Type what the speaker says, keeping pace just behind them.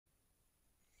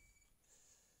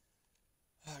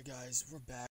Alright guys, we're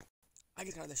back. I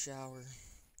get out of the shower,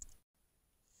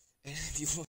 and if you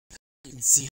look, you can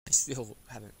see I still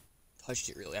haven't touched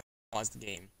it really. I paused the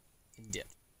game and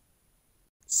dipped.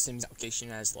 Same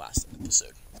application as last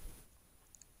episode.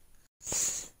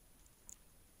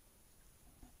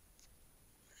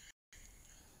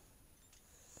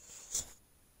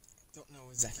 Don't know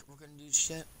exactly what we're gonna do just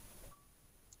yet,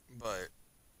 but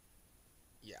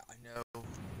yeah, I know.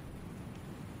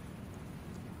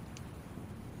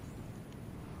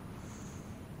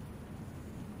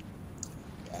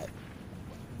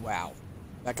 Wow,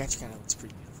 that actually kind of looks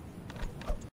pretty beautiful.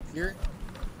 Here,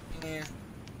 and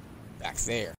back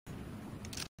there.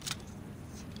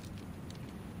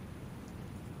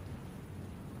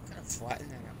 Kind of flatten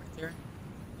that out right there,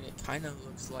 and it kind of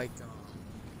looks like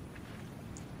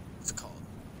what's it called?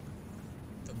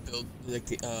 The build, like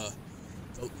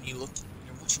when you look,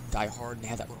 watching Die Hard, and they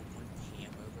have that little one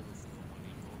cam over the one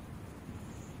angle.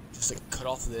 Just like cut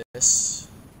off this,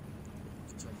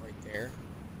 it's like right there.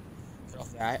 Cut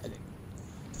off that, and then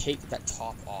take that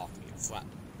top off and get a flat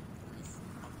roof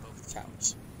on both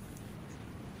towers.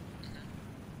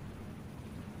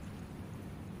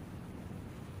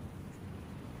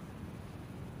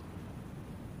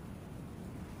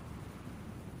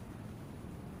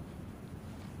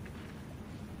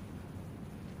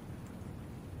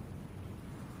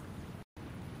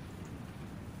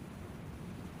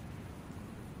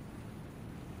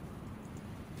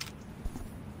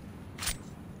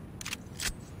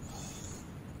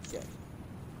 Okay.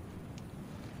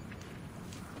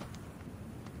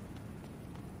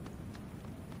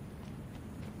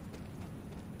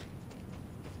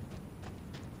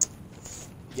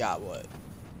 Yeah, what?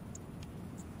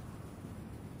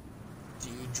 Do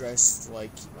you dress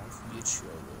like you want to be a chill?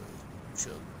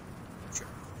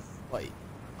 Like,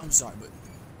 I'm sorry, but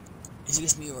is it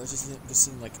just me or does it just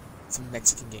seem like some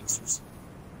Mexican gangsters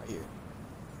right here?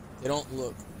 They don't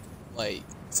look like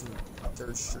some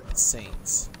third street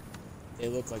saints. They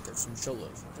look like they're some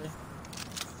cholos, okay?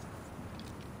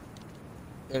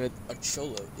 And a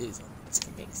cholo is a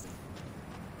Mexican gangster.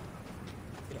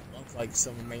 They don't look like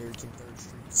some American third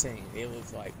street saint. They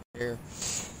look like they're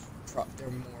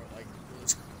more like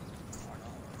those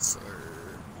Carnales or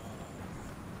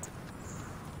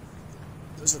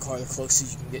those are probably the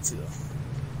closest you can get to them.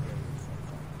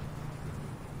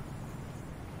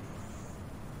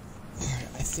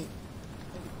 I think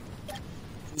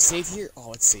we save here. Oh,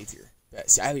 let's save here.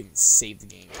 See, I haven't even saved the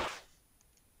game.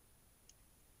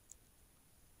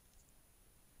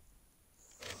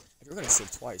 We're gonna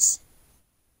save twice.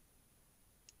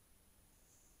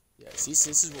 Yeah, see, so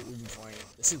this is what we've been playing.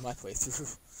 This is my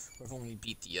playthrough. We've only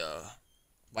beat the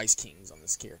Vice Kings on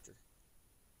this character.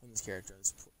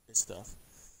 This stuff.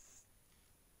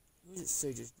 Who does it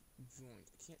say just joined?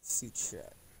 I can't see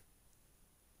chat.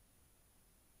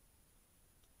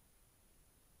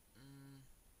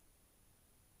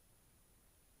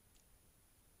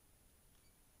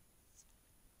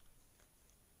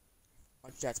 My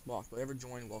chat's blocked. Whatever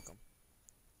joined, welcome.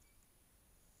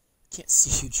 I can't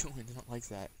see who joined. I don't like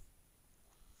that.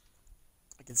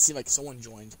 I can see like someone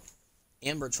joined.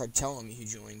 Amber tried telling me who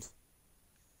joined,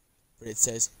 but it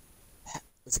says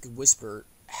it's like a whisper.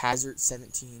 Hazard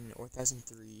 17 or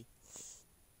 1003.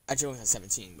 Actually, only has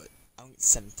 17, but I don't get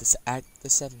 7 to add the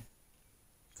 7.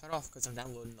 Cut off because I'm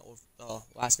downloading the old,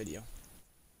 last video.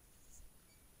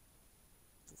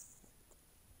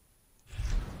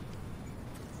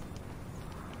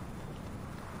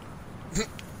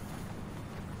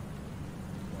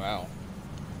 Wow.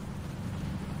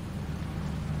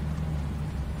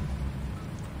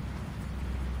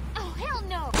 Oh, hell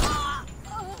no!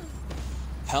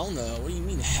 Hell no? What do you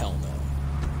mean, hell no?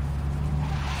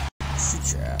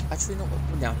 Shoot your ass. Actually, no,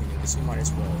 we're down here, so we might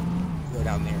as well go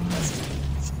down there and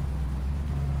investigate.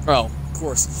 Oh, of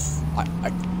course. I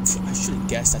should have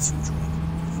guessed that's who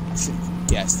joined. I should have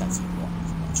guessed that's who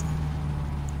was watching.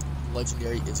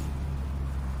 Legendary Izzy.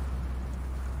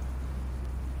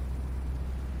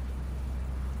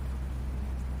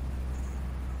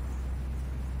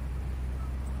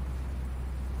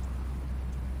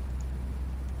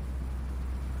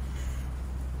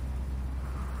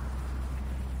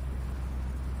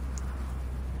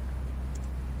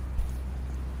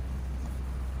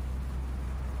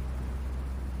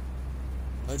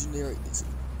 Legendary Izzy.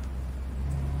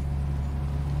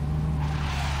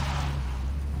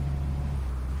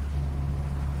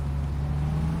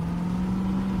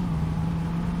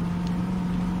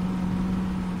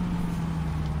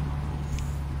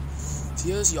 To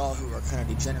those of y'all who are kind of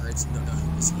degenerates and don't know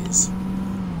who Izzy is,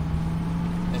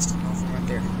 best friend right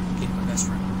there. Getting my best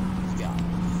friend. Yeah.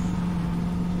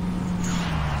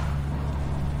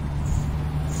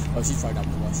 Oh, she's probably not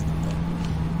the one. She's not dead.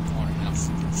 Come on, now she's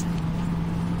in the shit.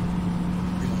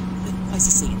 Why is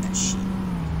he saying that shit?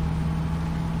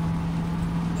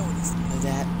 No one needs to know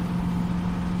that.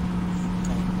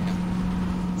 Come on, man.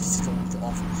 She's going to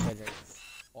off her head,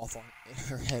 off on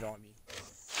her head on me.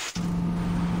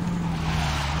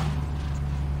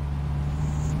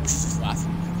 Or she's just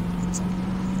laughing at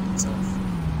herself.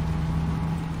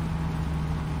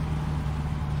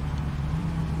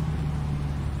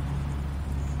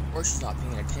 Or she's not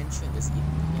paying attention, just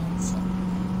eating so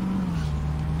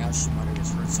now she might have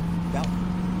just heard something about me.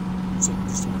 So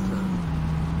just told her.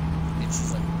 And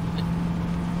she's like,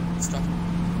 stuff.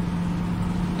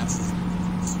 Now she's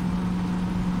confused.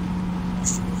 Now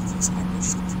she's confused. I know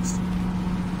she's confused.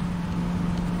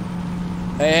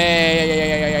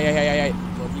 Hey.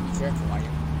 Well, be careful, I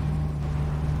am.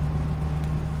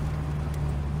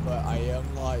 But I am,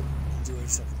 like, doing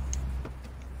something.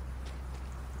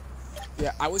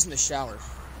 Yeah, I was in the shower.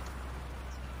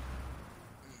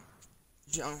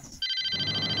 The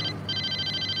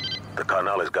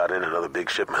Carnales got in another big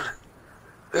shipment.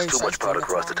 There's too much product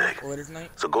for us to take.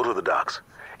 So go to the docks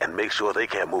and make sure they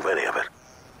can't move any of it.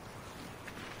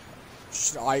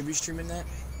 Should I be streaming that?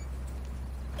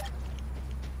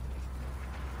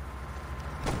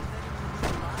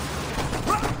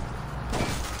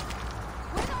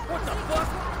 What the fuck?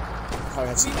 Probably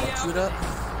have some queued up.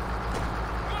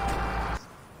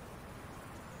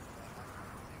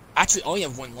 Actually, I only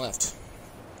have one left.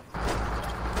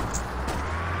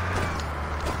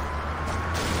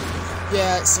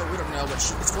 Yeah, so we don't know, but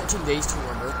it's 14 days to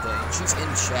her birthday, and she's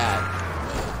in chat.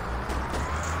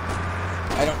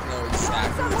 I don't know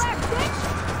exactly what's going on.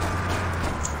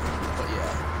 But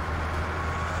yeah.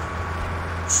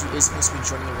 She is supposed to be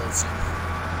joining the road soon.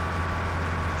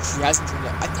 She hasn't joined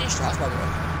yet. I finished her house, by the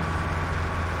way.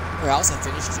 Her house, I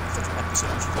finished the 5th episode,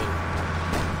 actually later.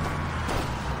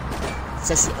 It's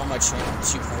actually on my channel,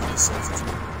 2 parties, so if you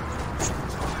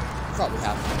probably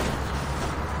have it.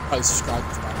 Probably subscribe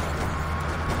to my channel.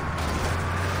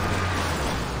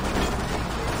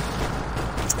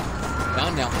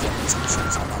 Now I'm getting these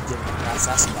missions, I'm not giving a rat's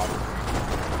ass about it.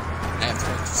 I have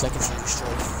 22 seconds to destroy.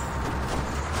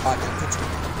 Alright, man,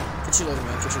 catch you later,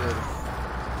 man, catch you later.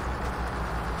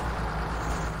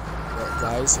 Alright,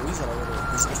 guys, so we got a little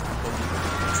business from Biggie.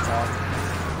 Let's talk.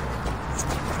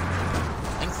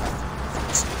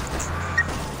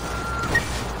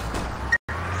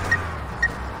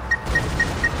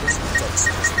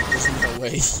 There's no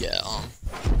way, yeah,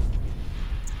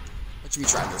 what should we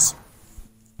try this?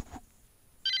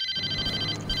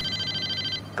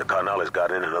 The Carnales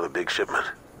got in another big shipment.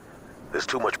 There's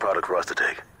too much product for us to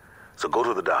take. So go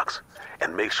to the docks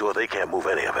and make sure they can't move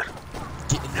any of it.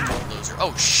 Get in the bulldozer.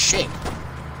 Oh shit!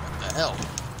 What the hell?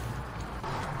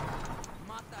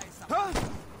 Huh?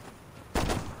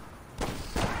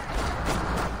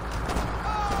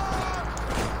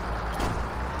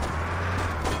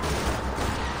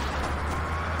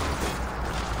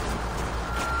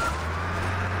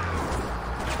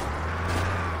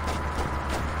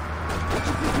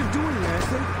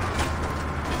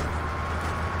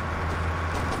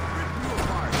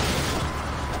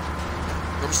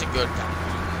 Good down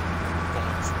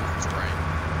going from his brain.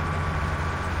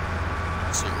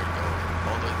 So you're gonna go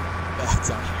all the way back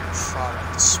down here and try out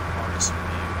the smartest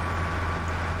move.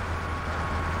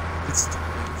 It's the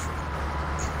move.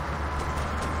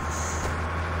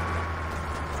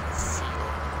 I feel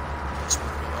this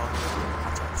pretty well.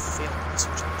 After I fail this,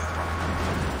 which I'm probably.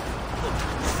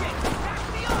 Shit, back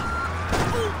me up!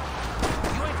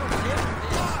 You ain't gonna live with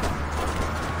this.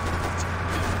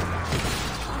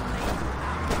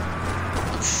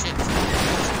 Shit.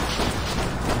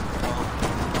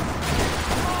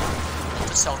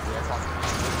 Just help me, I thought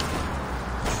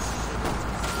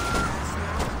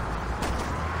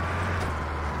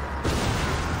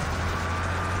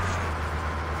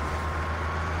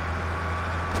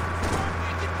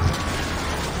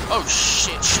oh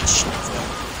shit.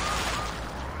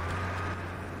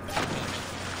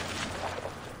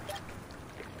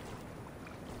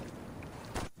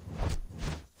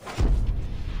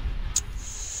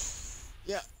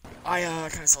 Yeah, I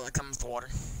kind of saw that coming with the water.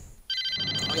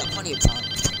 I got plenty of time.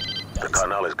 The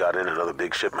Carnales got in another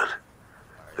big shipment.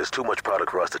 There's too much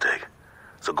product for us to take.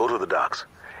 So go to the docks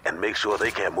and make sure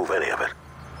they can't move any of it.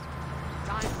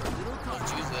 Time for a little We'll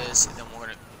do this, and then we're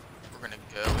gonna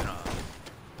go and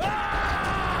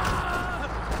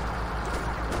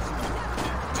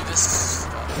do this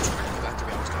stuff. I'm trying to go back to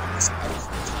where I was going. This I was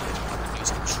I'm gonna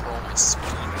use control my speed.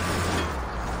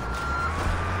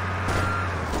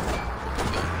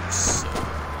 So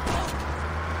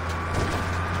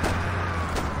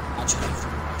actually,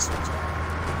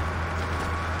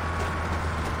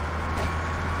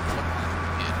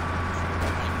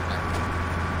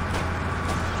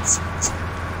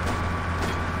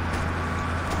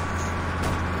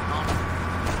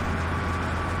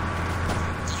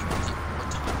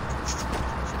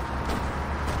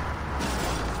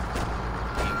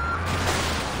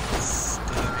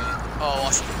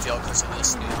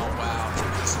 this now. Wow.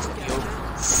 This is the over.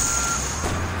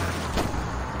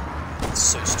 It's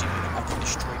so stupid. I can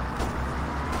destroy.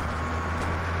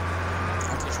 I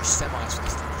can destroy semis with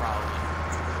this thing, probably.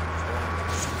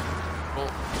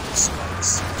 Well,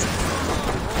 spikes.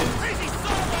 Crazy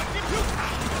son of a... You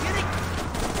kidding?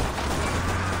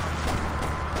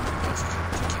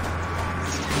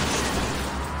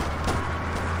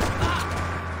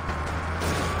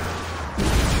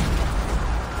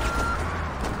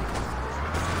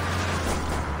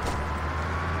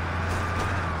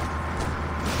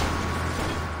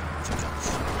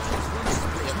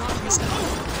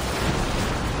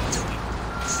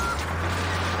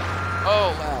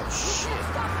 Oh, wow, shit.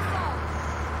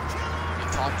 You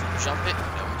talk to jump it?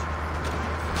 No.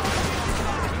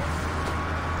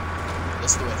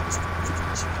 Let's do it. Let's do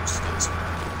this one.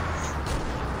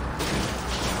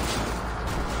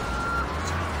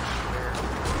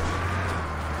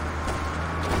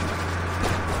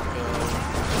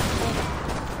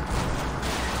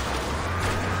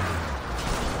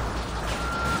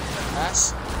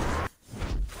 Pass?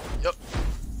 Yep.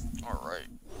 Alright.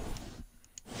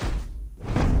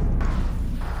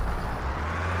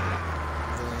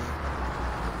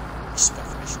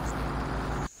 Respect missions.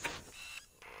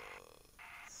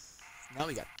 Now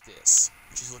we got this,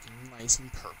 which is looking nice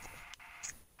and purple.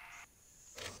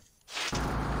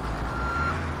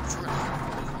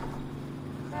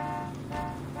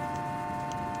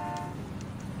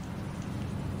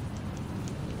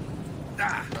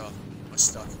 Bro, I'm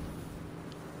stuck.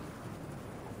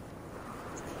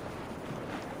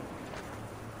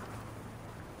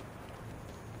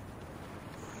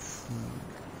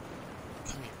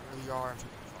 Come here, where you are,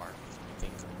 I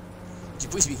think. Could you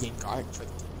please be getting guard for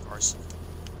the cars?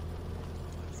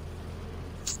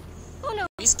 Oh no.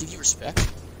 Please give you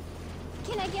respect.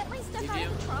 Can I get my stuff Did out you?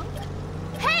 of the trunk?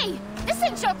 Hey! This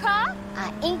ain't your car!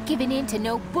 I ain't giving in to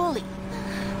no bully.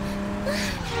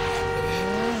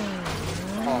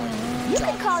 Oh, You God.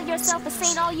 can call yourself a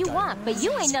saint all you want, but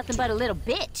you ain't nothing but a little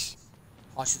bitch.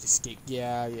 I should escape.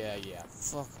 Yeah.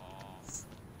 Fuck off.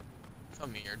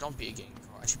 Come here, don't be a gang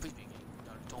car. I should please be a gang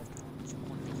car. No, don't. You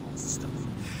want to be all this stuff.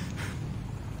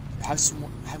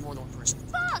 Have more than one person.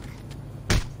 Fuck!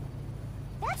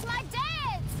 That's my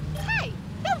dad's! Hey!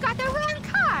 You got the wrong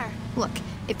car! Look,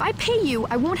 if I pay you,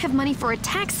 I won't have money for a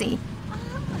taxi. Oh,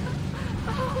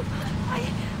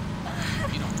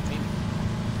 You don't have to pay me.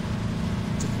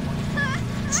 Take the money.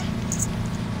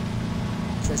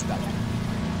 Cares about that.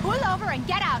 Pull over and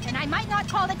get out, and I might not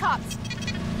call the cops.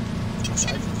 Gosh,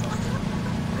 I didn't fuck.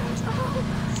 You fucking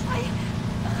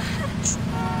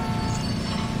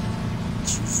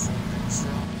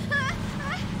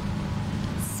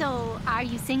So, are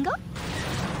you single?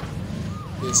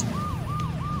 Busy.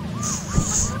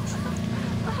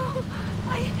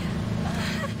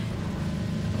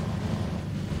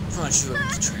 I'm not sure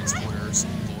like the transporter or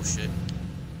some bullshit.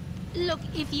 Look,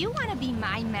 if you want to be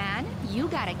my man, you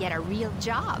gotta get a real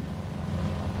job.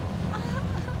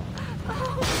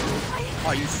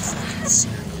 Are you fucking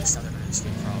serious? Now they're gonna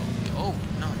escape probably. Oh,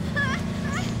 no.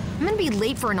 I'm gonna be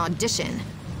late for an audition.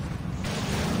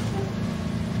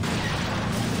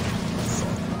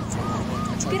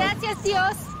 Gracias,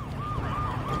 Dios.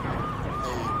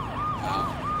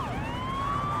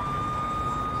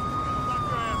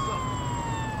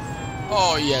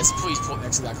 Oh, yes, please pull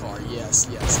next to that car. Yes.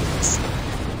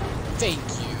 Thank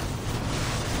you.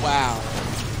 Wow.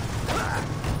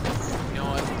 You know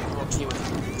what? We're okay with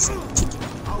this. Kicking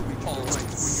balls with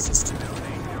the system.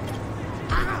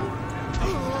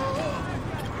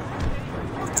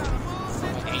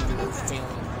 My anger of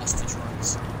failing hostage runs.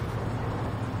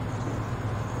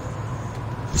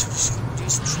 I should just do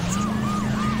some traffic.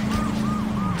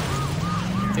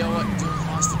 Fail at doing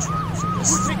hostage runs.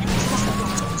 We're taking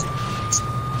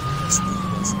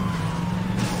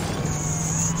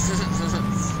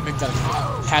Make that a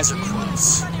hazard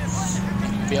clause.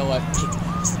 Fail at taking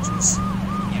hostages.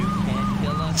 You can't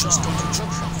kill us Just all. don't do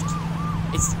drug traffic.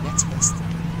 It's the next best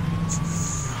thing.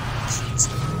 Jeez,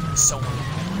 so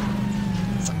unbelievable.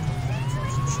 It's like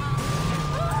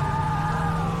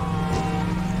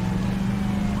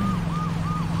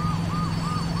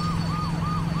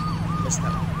That's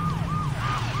not.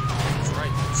 That's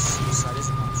right. Suicide is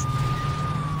an option.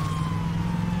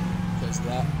 Because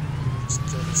that just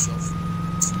killed himself.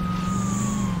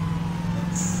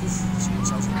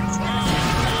 Suicide's an option.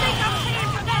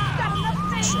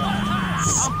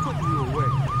 I'm putting you away.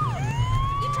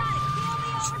 You trying to kill me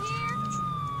over here?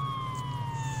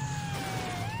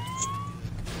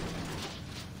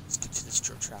 Let's get to this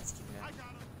drug trafficking, man.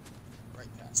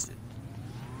 Right past it.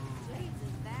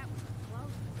 Jesus, that was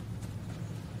close.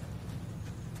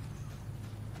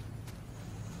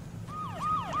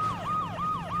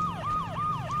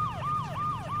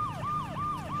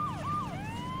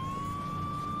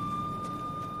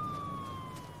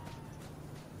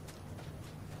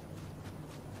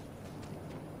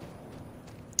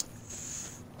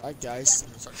 Alright guys, I'm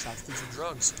gonna start trafficking some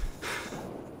drugs.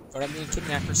 But I'm being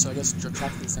kidnapper, so I guess drug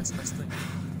trafficking is the next best thing.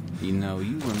 You know,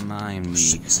 you remind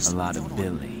me a lot of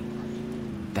Billy.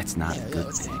 That's not a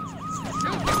good thing.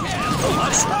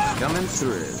 Coming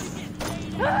through.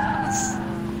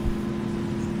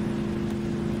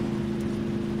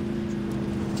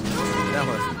 That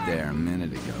wasn't there a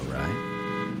minute ago, right?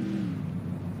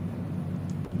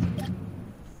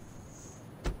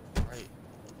 Right.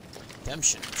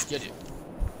 Redemption, let's get it.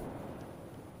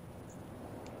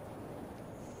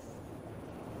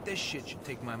 This shit should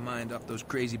take my mind off those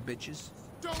crazy bitches.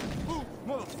 Don't move,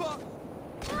 motherfucker!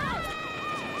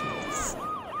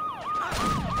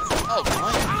 Oh,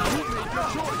 my.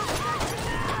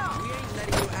 We ain't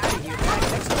letting you out of here, man.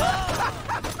 Next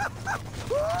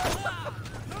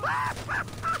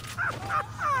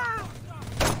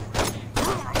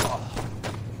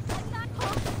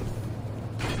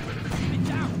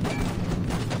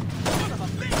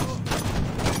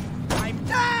I'm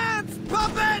dance,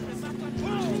 puppet!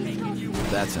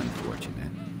 That's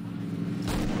unfortunate.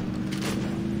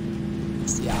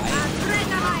 Yeah,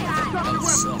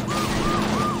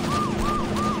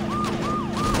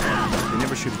 They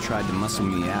never should have tried to muscle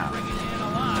me out.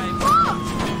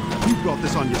 You brought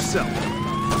this on yourself.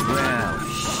 Well,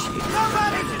 shit.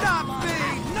 Nobody stop me!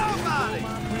 Nobody!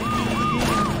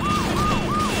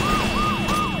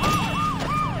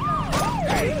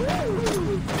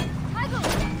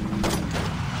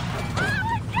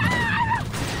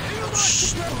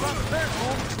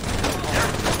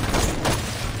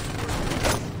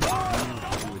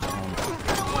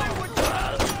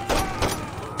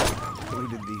 Who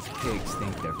did these pigs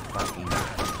think they're fucking?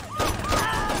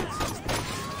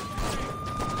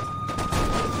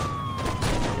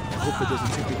 Hope it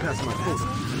doesn't take me past my quota.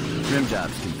 Rim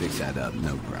jobs can fix that up,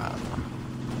 no problem.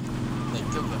 Like,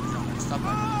 go, stop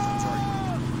that. I'm sorry.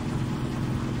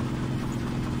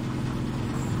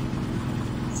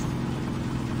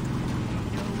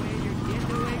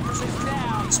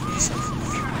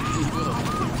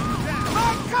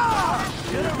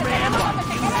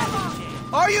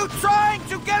 Are you trying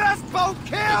to get us both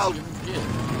killed?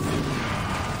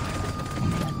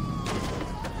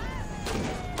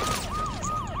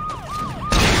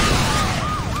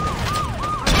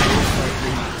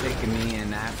 They're not taking me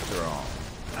in after all.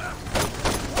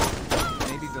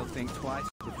 Maybe they'll think twice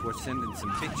before sending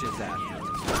some bitches after us.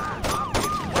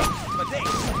 But they...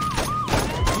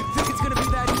 You think it's gonna be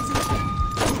that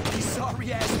easy? These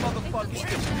sorry-ass motherfuckers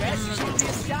get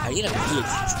I need to pay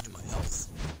attention to my health.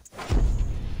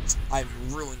 I'm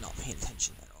really not paying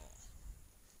attention at all.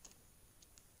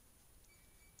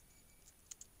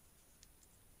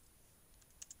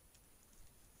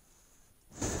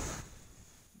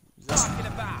 talking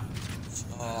about?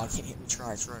 Oh, I can't hit me try,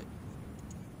 that's right.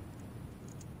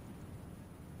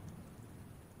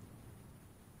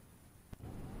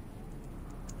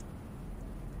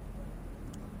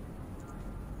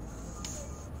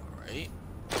 Alright.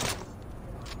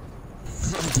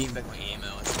 I'm getting back my ammo,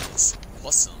 that's nice.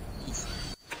 Plus some. Oof.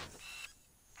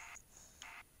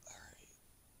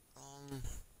 Alright.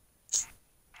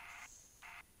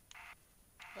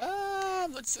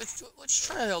 Let's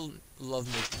try love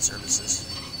making services.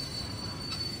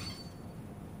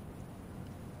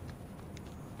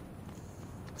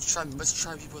 Let's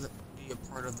try people that be a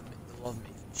part of the love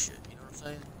making shit. You know what I'm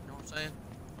saying? You know what I'm saying?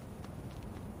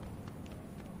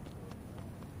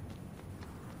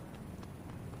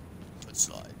 Let's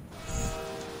slide.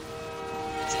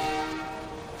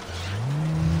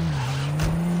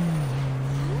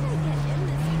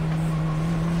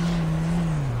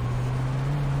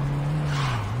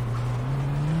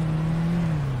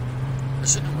 I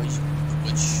should know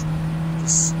which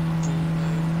this game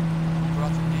mode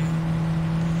brought the new.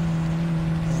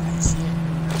 And I can't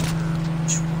remember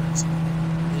which ones.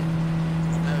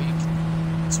 No, you can.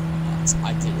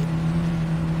 I did it.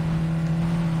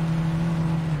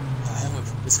 I went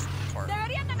from this part.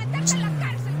 Deberían de meterte en la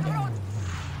cárcel, cabrón.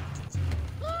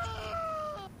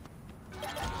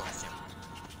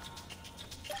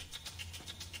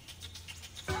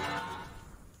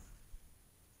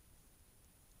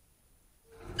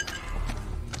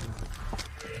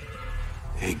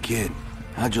 Hey kid,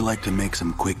 how'd you like to make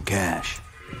some quick cash?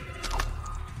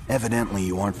 Evidently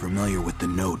you aren't familiar with the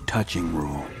no touching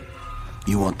rule.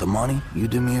 You want the money? You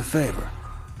do me a favor.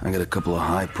 I got a couple of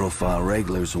high-profile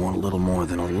regulars who want a little more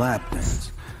than a lap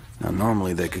dance. Now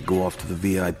normally they could go off to the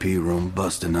VIP room,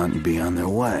 bust a nut and be on their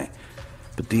way.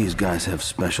 But these guys have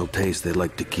special tastes they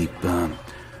like to keep,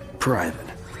 private.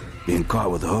 Being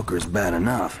caught with a hooker is bad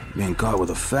enough. Being caught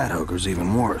with a fat hooker's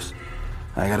even worse.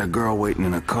 I got a girl waiting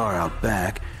in a car out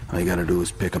back. All you gotta do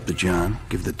is pick up the John,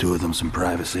 give the two of them some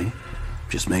privacy.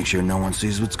 Just make sure no one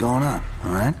sees what's going on,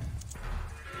 alright?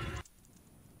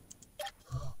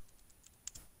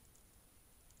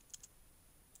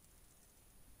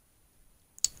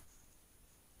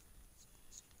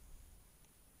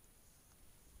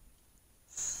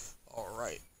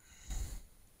 Alright.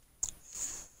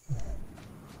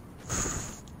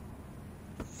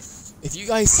 If you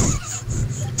guys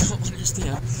don't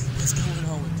understand what's going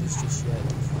on with this just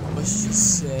yet, let's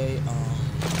just say,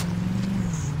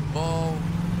 well,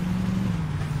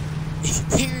 if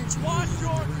your parents Watch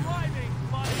your driving,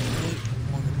 buddy.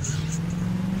 want to choose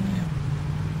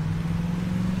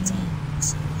that's all I'm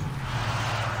saying.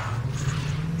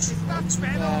 It's not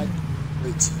bad.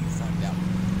 Wait till you find out.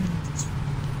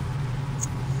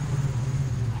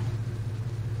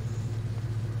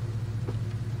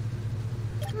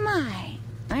 My,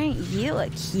 aren't you a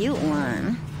cute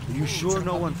one? Are you sure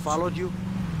no one followed you?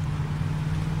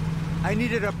 I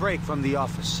needed a break from the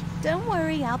office. Don't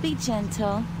worry, I'll be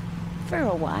gentle. For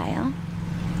a while.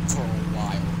 For a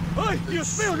while. Hey, you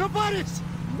spill the bodies!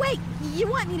 Wait, you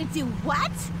want me to do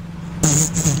what?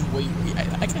 Wait,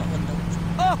 I can't let know.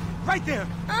 Oh, right there!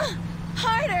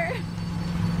 Harder!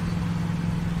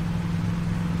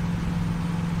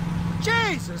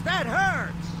 Jesus, that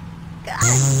hurts!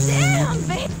 God damn,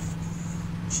 babe!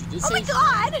 She did Oh say my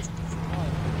god!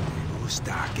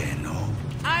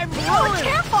 I'm ruined!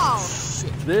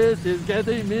 Careful! This is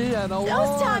getting me an award.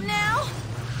 Don't stop now!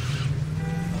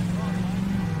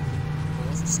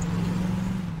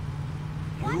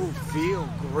 You feel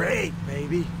great,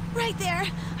 baby. Right there!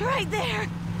 Right there!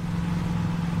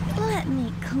 Let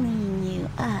me clean you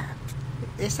up.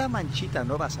 Esa manchita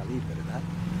no va a salir, ¿verdad?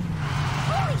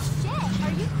 Holy shit,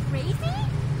 are you crazy?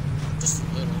 Just a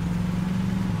little.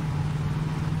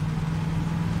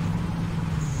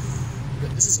 But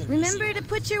this is gonna be Remember easy. to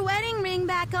put your wedding ring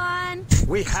back on.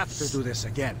 We have to do this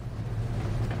again.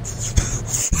 I'm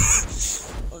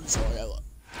sorry,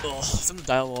 some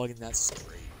dialogue and that's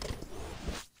great.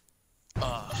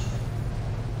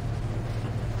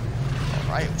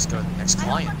 Alright, let's go to the next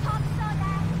client.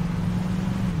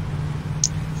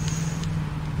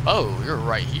 Oh, you're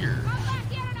right here.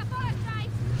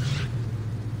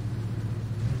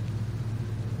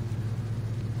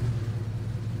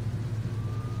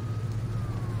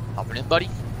 Hopping in, buddy.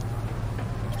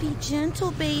 Be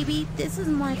gentle, baby. This is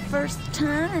my first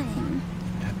time.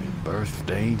 Happy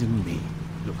birthday to me.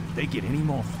 Look, if they get any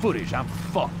more footage, I'm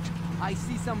fucked. I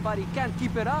see somebody can't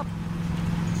keep it up.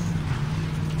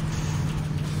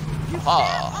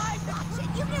 Ah,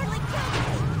 You nearly killed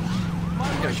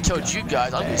me. I killed you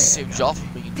guys. I just saved y'all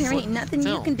from being There ain't nothing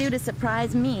you can do to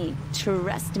surprise me.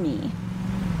 Trust me.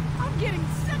 I'm getting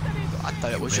sick of it. I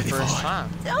thought it was your first time.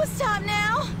 Don't stop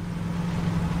now.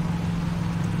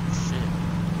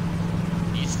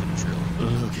 Shit. Needs to drill.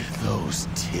 Look at those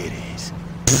titties.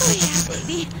 Oh yeah,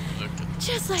 baby. Look at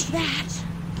Just like that.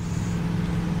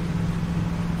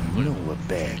 You know what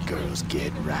bad girls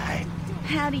get, right?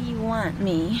 How do you want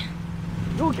me?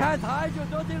 You can't hide your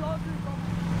dirty laundry from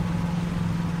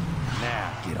me.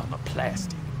 Now get on the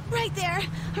plastic. Right there.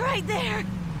 Right there.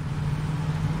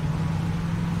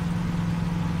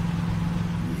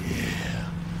 Yeah,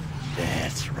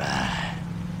 that's right.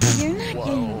 You're not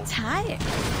getting tired.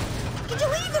 Could you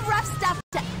leave the rough stuff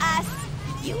to us?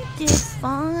 You did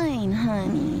fine,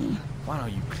 honey. Why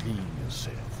don't you clean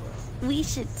yourself up? We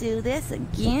should do this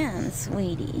again,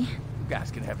 sweetie. You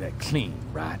guys can have that clean,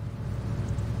 right?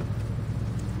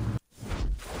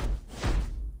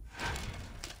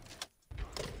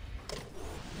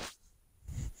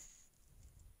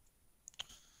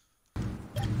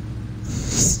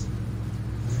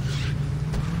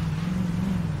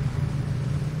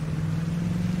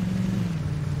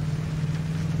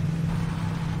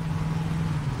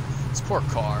 this poor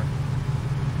car.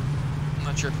 I'm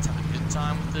not sure if it's having a good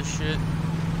time with this shit,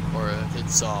 or if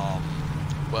it's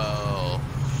well,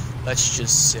 let's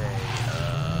just say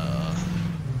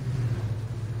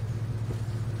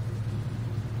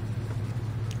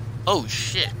oh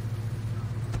shit.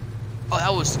 Oh,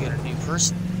 that was to get a new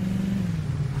person.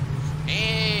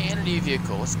 And a new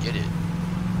vehicle. Let's get it.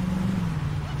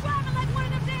 You're driving like one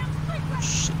of them damn street rats.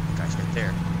 Shit, the guy's right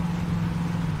there.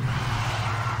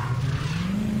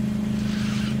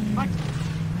 I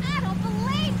don't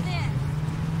believe this.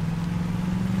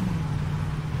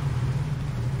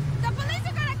 The police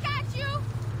are gonna catch you.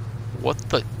 What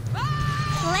the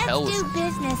hell Let's is do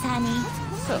business, honey.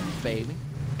 What's up, baby?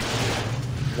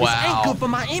 wow? Ain't good for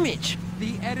my image.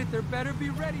 The editor better be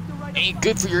ready to write. Ain't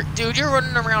good for your dude. You're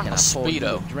running around in a Can I pour you a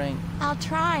speedo. drink? I'll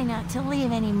try not to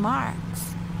leave any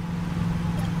marks.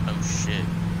 Oh shit.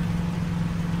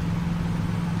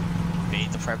 Hey,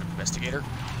 the private investigator.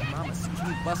 Mama sees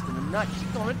me busting a nut, she's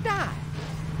gonna die.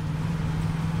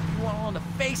 You want on the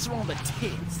face or on the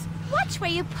tits? Watch where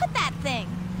you put that thing.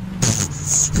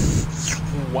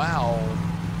 Wow.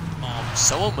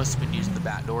 Someone must have been using the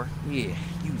back door. Yeah,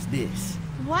 use this.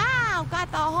 Wow,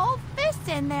 got the whole fist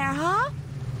in there, huh?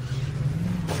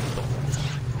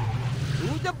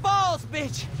 Ooh, the balls,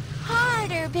 bitch!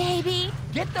 Harder, baby.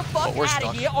 Get the fuck we're out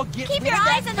stuck. of here or get Keep rid your of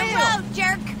eyes that on the film. road,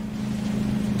 jerk.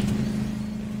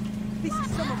 This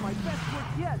is some of my best work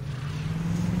yet.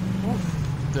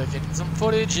 They're getting some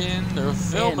footage in. They're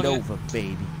filming Hand it. over,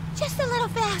 baby. Just a little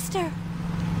faster.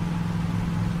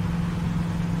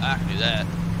 I can do that.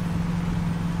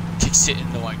 Kicks it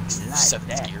into like Like 7th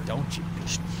that, gear. don't you,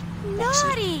 bitch?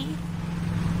 Naughty.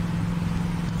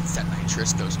 It's that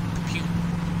nitrous goes pew.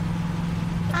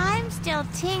 I'm still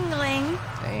tingling.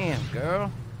 Damn,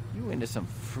 girl. You into some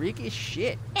freaky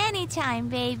shit. Anytime,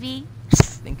 baby.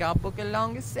 Think I'll book a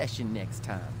longer session next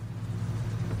time.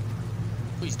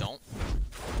 Please don't.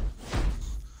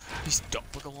 Please don't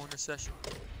book a longer session.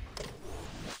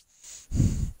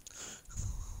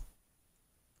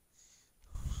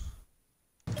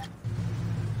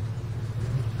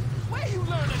 Where you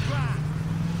learn to drive?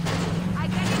 I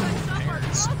got you a summer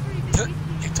grocery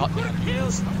They taught me how to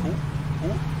use. Cool.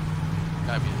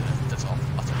 Gotta be that. That's all.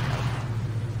 I'll tell you how.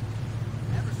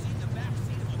 Ever seen the back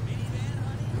seat of a minivan,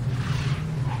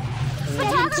 honey?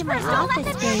 Photographer, don't let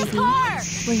them in his car.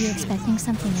 Were you expecting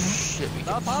something else? Shit, we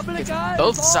The can public get from eye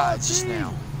both is sides just all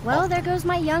now. Well, there goes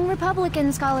my young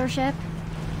Republican scholarship.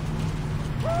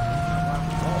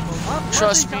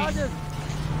 Trust me.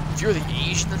 If you're the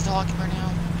Asian that's talking right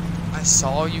now, I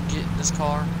saw you get in this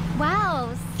car.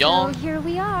 Wow, Young. so here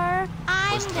we are.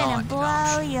 I'm Was gonna not blow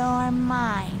option. your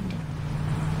mind.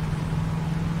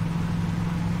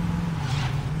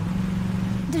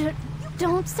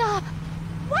 Don't stop.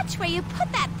 Watch where you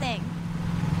put that thing.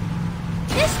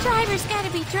 This driver's gotta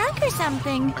be drunk or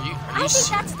something. Are you I think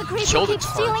that's the creep killed who a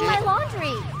keeps stealing my target?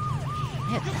 laundry.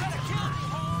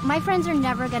 My friends are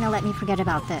never gonna let me forget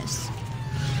about this.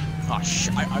 Oh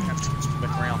shit! I have to spin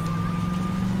back around.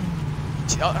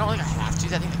 I don't think I have to.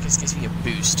 I think that just gives me a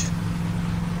boost.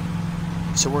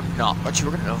 So we're not.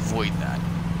 Actually, we're gonna avoid that.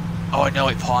 Oh, I know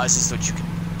it pauses, what you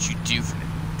do for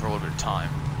a little bit of time.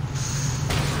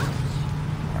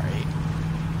 All right.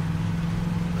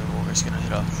 Then we're just gonna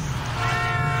hit up.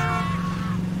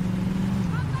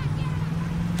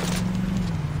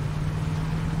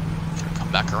 Gonna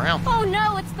come back around. Oh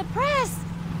no, it's the press!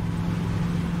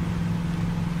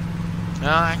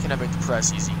 Nah, I can make the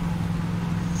press easy.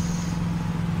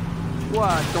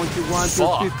 What, don't you want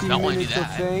Fuck, your 15 don't wanna do minutes of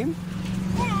that. fame?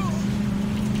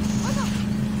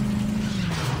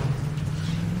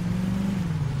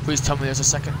 Please tell me there's a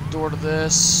second door to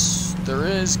this. There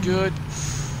is. Good.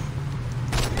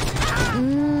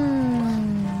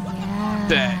 Yeah.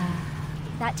 Bet.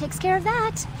 That takes care of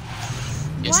that.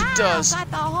 Yes, Wow, it does. got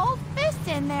the whole fist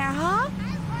in there, huh?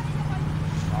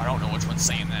 I don't know which one's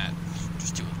saying that.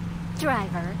 Just do it.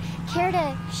 Driver, care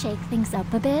to shake things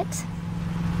up a bit?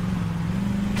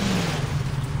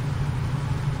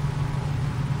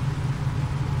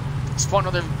 Spawn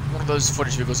another one of those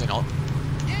footage vehicles in. You crazy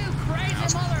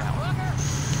motherfucker!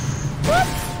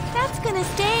 Whoops! That's gonna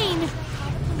stain.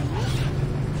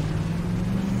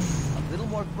 A little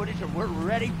more footage and we're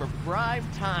ready for prime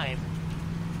time.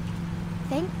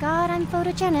 Thank God I'm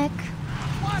photogenic.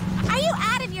 What? Are you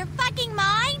out of your fucking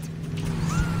mind?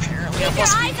 Apparently, Keep I your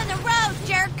must eyes on the road,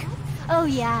 jerk. Oh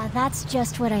yeah, that's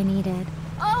just what I needed.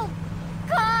 Oh,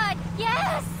 God,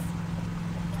 yes.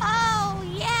 Oh,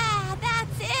 yeah,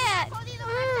 that's it.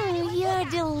 You're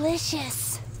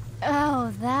delicious.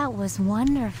 Oh, that was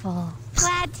wonderful.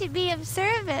 Glad to be of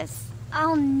service.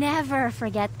 I'll never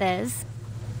forget this.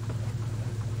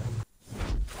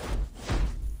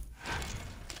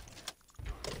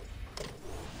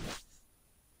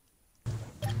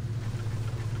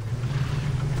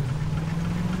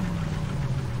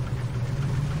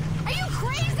 Are you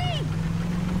crazy?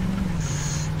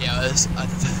 Yeah, this, I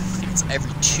think it's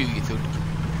every 2 you throw.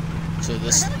 So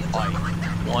this, like,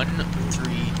 1,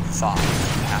 3, 5. You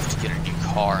have to get a new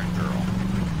car and girl.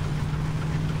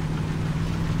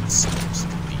 It seems to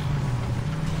be.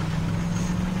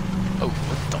 Oh,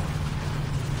 what the?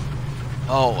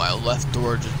 Oh, my left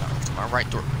door just not left. My right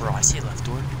door. Bro, I say left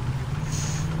door.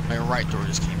 My right door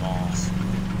just came off.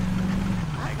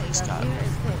 I just got.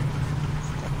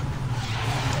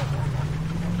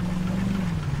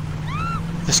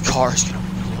 This car is gonna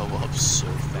blow up so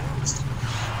fast.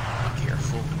 Be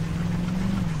careful.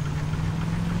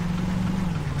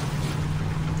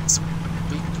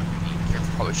 Be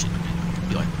careful. Probably shouldn't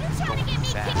be like going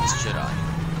fast, should I?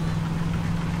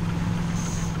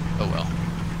 Oh well.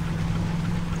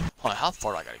 Hold on, how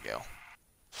far do I gotta go?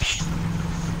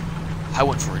 Man. I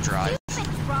went for a drive.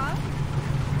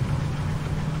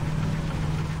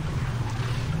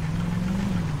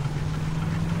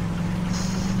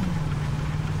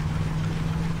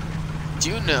 Do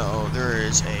you know there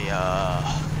is a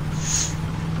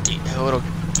little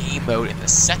game mode in the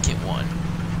second one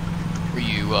where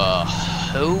you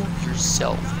hoe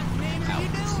yourself out?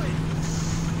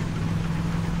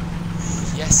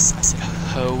 Yes, I said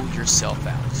hoe yourself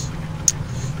out.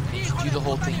 And you can do the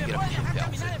whole thing, you get a pimp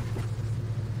outfit.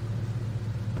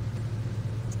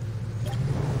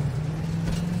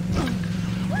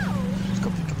 Let's go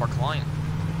pick up our client.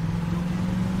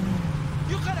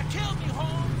 You gotta kill me,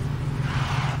 Holmes!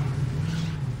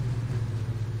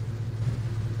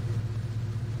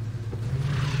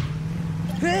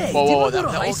 Hey, whoa, did we go to that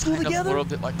high was school kind of a together? little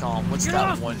bit like what's Get that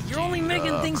off one? me. You're only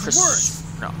making things worse.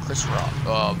 No, Chris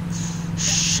Rock.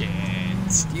 Shit.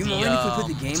 Do you mind if we put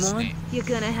the game on? You're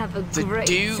gonna have a The great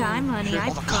dude time, honey. with I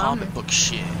all the promise. comic book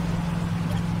shit.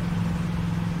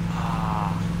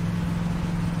 I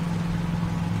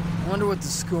wonder what the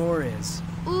score is.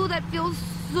 Ooh, that feels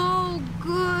so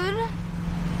good.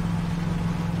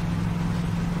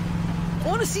 I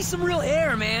want to see some real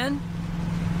air, man.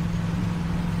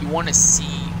 You want to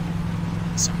see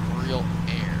some real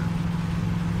air.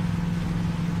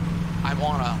 I'm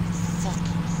on a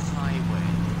fucking highway.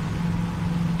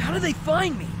 How do they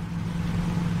find me?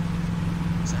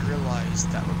 Because I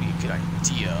realized that would be a good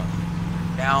idea.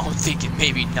 Now I'm thinking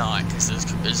maybe not, because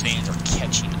those vans are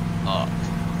catching up.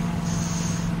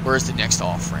 Where's the next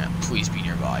off-ramp? Please be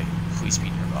nearby. Please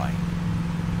be nearby.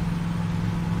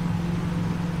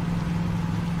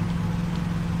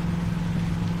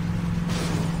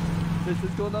 This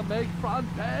is gonna make front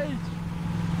page.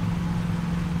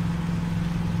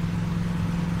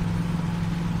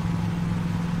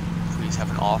 Please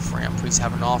have an off-ramp. Please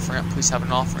have an off-ramp. Please have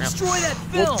an off-ramp. Destroy that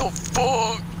film. What the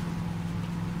fuck?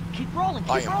 Keep rolling.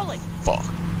 I Keep am rolling. fucked.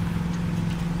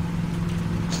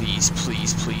 Please,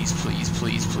 please, please, please,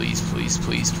 please, please, please,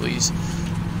 please, please.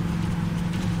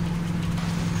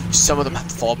 Some of them have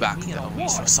to fall back though.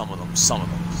 So some of them,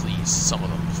 please, some of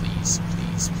them, please,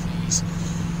 please, please.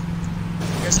 I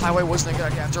guess highway wasn't a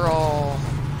good idea after all.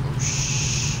 Oh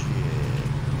shit.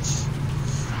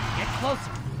 Get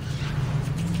closer.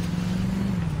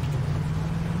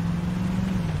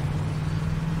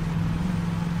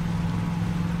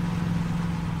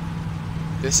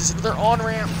 This is another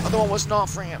on-ramp. Other one was an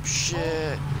off-ramp.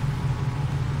 Shit.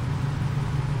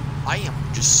 I am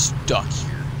just stuck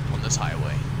here on this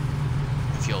highway.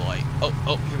 I feel like.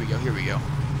 Oh, here we go, here we go.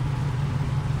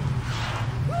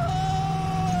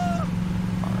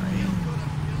 Alright.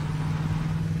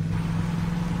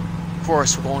 Of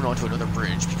course, we're going on to another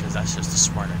bridge because that's just a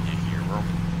smart idea here.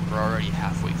 We're already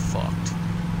halfway fucked.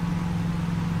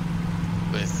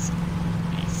 With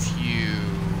a few...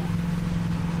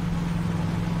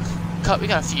 We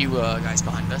got a few guys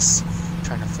behind us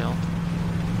trying to film.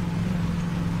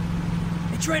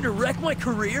 You trying to wreck my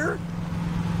career?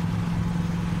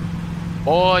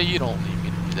 Boy, you don't need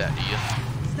me to do that, do you?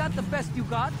 Is that the best you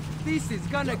got? This is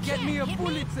gonna get me a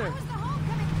Pulitzer.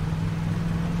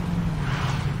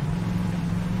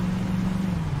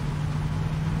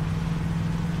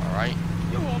 Alright.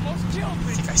 You almost killed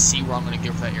me. I think I see where I'm gonna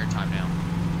go for that airtime now.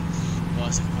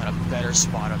 Unless I can find a better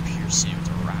spot up here soon with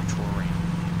a actual rain.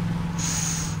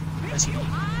 I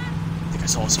think I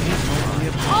saw some.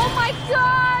 Oh my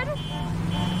god!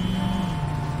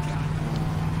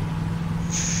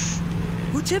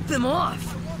 Who tipped them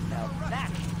off? I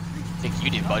think you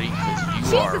did, buddy,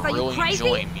 because you are really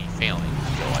enjoying me failing, I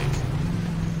feel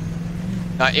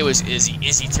like. It was Izzy.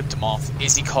 Izzy tipped him off.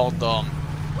 Izzy called them up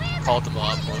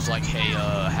and was like, hey,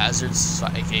 hazards,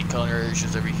 aka colors,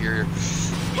 over here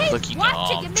looking,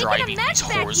 driving these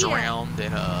whores around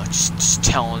and just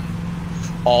telling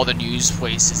all the news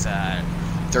places that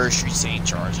 3rd Street St.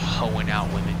 Charles hoeing out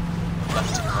women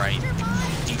left and right,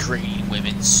 degrading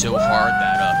women so hard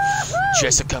that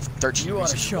Jessica from 13 You ought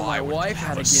to show my wife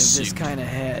how to give this kind of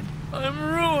head. I'm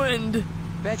ruined.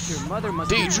 Bet your mother must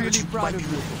be really proud of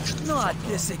you. Not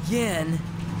this again.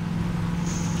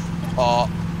 Oh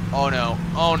no,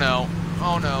 oh no,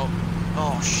 oh no,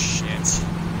 oh shit.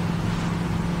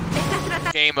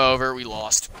 Game over, we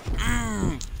lost.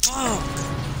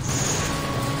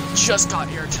 Just got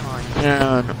airtime.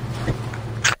 Man.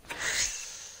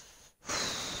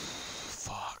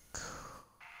 Fuck.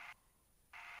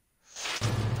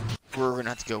 We're gonna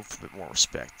have to go for a bit more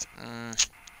respect.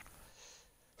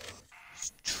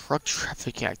 Drug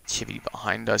trafficking activity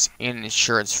behind us and an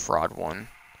insurance fraud one.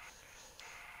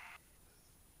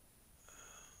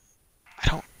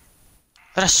 Is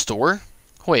that a store?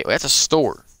 Wait, that's a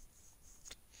store.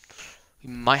 We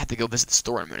might have to go visit the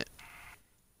store in a minute.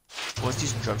 Well, let's do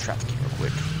some drug trafficking real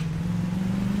quick.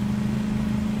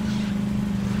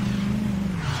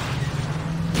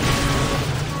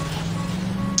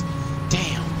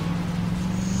 Damn.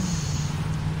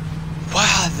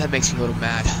 Wow, that makes me a little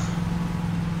mad.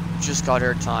 Just got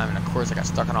air time, and of course I got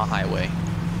stuck on a highway.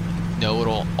 No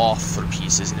little off-foot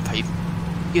pieces, and even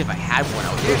if I had one,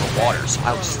 I would go in the water, so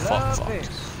I was fucked.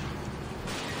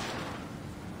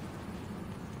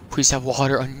 Please have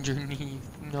water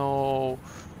underneath. No.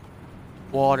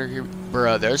 Water here.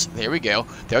 Bruh, there we go.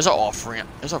 There's our off-ramp.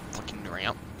 There's our fucking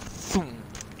ramp. Boom.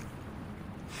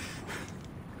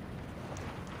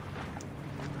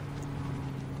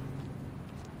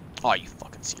 Are you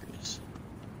fucking serious?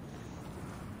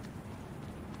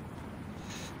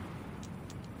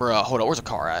 Bruh, hold on. Where's the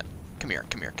car at? Come here.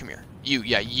 You,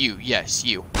 yeah, you. Yes,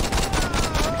 you.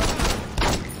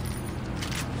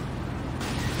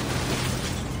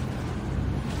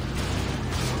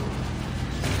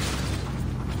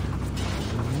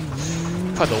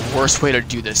 Probably the worst way to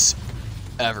do this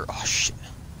ever. Oh shit.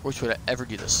 Worst way to ever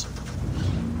do this.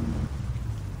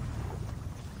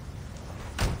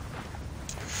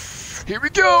 Here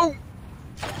we go!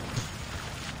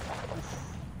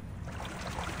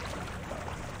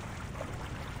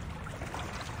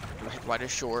 Right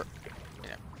ashore.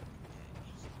 Yeah.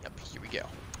 Yep, here we go.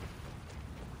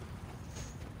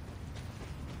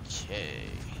 Okay.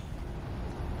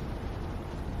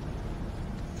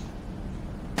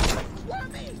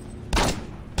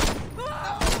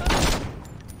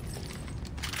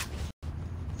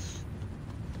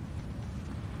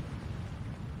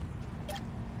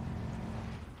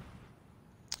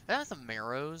 That's the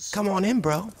Marrows. Come on in,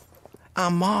 bro.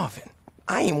 I'm Marvin.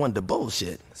 I ain't one to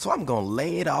bullshit, so I'm gonna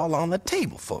lay it all on the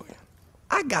table for you.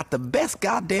 I got the best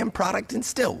goddamn product in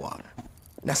Stillwater.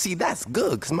 Now see, that's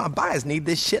good, cause my buyers need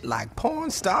this shit like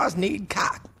porn stars need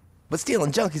cock. But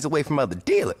stealing junkies away from other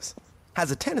dealers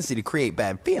has a tendency to create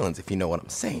bad feelings, if you know what I'm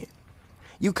saying.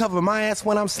 You cover my ass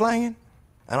when I'm slanging,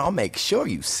 and I'll make sure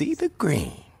you see the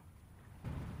green.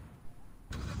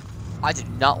 I did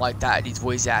not like that he's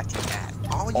voice acting that.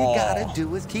 All you gotta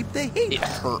do is keep the heat. It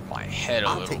hurt my head a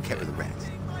little. I'll take care of the rest.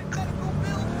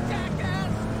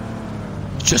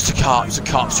 Just the cops. The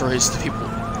cops are the people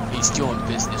he's stealing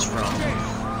business from.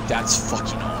 That's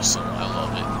fucking awesome. I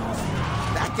love it.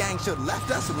 That gang should have left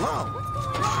us alone.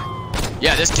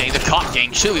 Yeah, this gang, the cop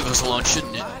gang, should leave us alone,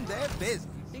 shouldn't it? Mind their business.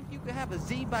 You think you could have a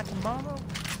Z by tomorrow?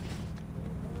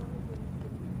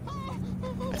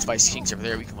 That's Vice Kings over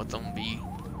there. We can let them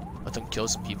kill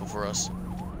some people for us.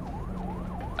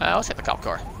 Let's hit the cop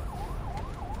car.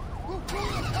 What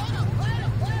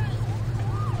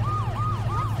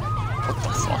the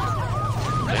fuck?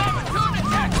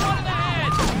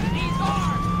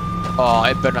 Oh,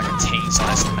 it better not contain so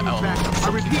that's an element. I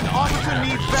repeat, officer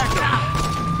needs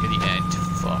backup. In the end,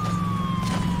 fuck.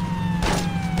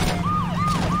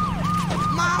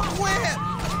 My whip!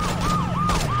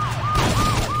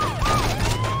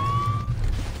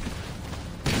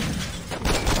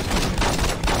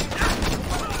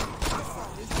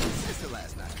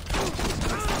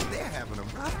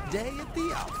 Day at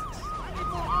the office.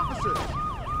 Officer!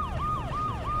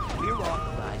 We're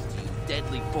authorized to use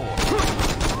deadly force.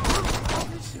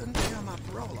 You shouldn't tell my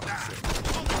parole officer.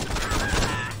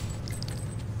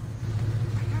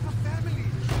 I have a family.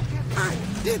 I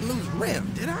didn't lose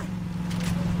rem, did I?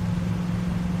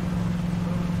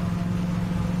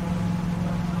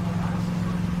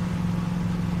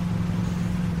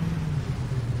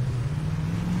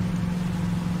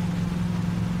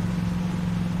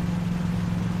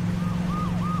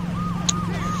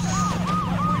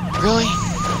 Really?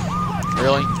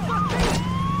 Really? I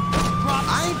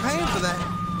ain't paying for that.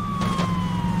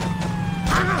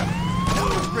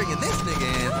 Who's bringing this nigga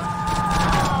in?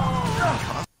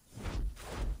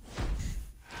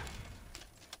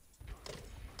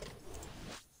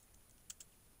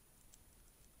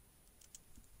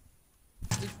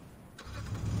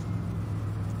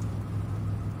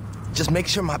 Just make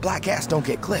sure my black ass don't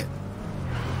get clipped.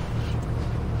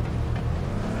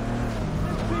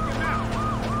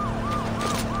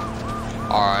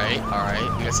 Alright.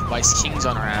 We got some Vice Kings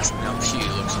on our ass now too,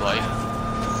 looks like.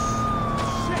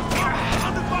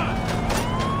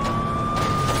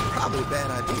 Probably a bad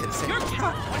idea to say.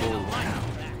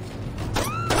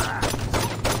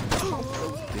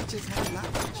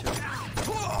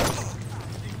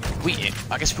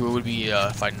 I guess we would be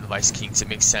fighting the Vice Kings. It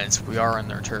makes sense. We are on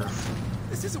their turf.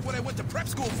 This This isn't what I went to prep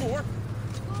school for.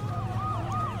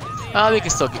 We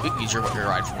can use your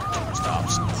ride for more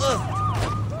stops.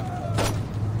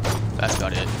 That's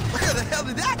about it. Where the hell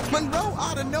did that? Monroe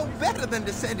ought to know better than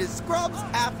to send his scrubs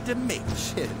after me.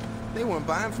 Shit, they weren't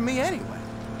buying from me anyway.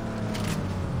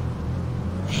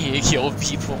 He killed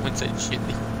people and said shit.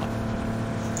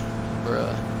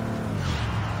 Bruh.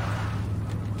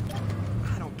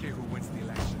 I don't care who wins the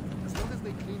election. As long as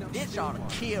they clean up. This ought to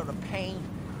kill the pain.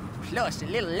 Plus a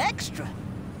little extra.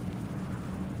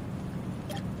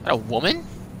 That a woman?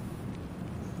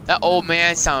 That old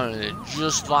man sounded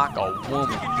just like a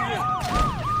woman.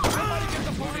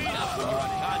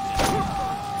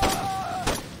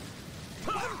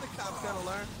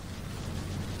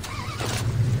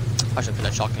 I should put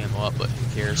that shotgun ammo up, but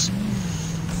who cares?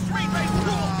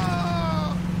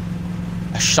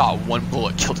 I shot one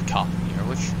bullet, killed a cop in here,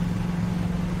 which...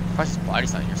 Surprised his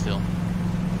body's not in here still.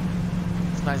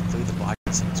 It's nice to leave the body,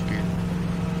 it's weird.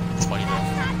 It's funny though.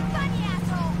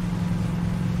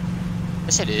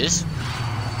 Yes, it is.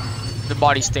 The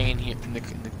body's staying here in the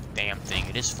damn thing.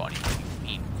 It is funny. What do you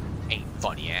mean, ain't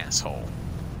funny, asshole?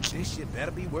 This shit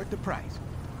better be worth the price.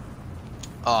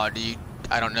 Oh, dude.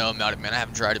 I don't know about it, man. I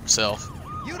haven't tried it myself.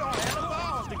 You don't have the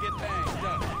balls to get things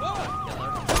done.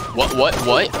 What? I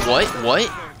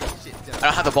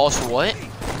don't have the balls for what?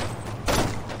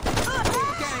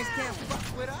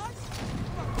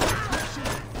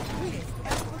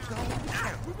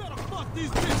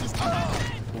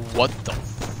 What the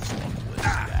fuck was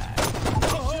that?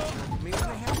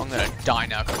 I'm gonna die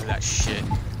now because of that shit.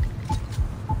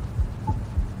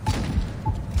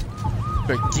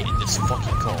 Better get in this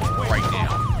fucking car right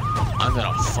now. I'm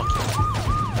gonna fucking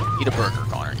eat a burger,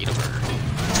 Connor. Eat a burger, dude.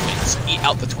 Twins. Eat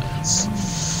out the twins.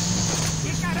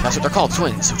 That's what they're called,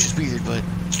 twins, which is weird, but it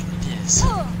is.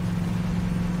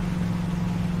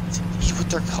 It's what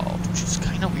they're called, which is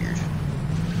kind of weird.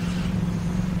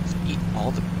 Eat all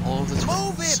of the twins.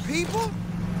 Move it, people!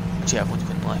 But you have one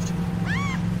twin left.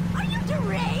 Are you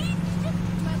deranged?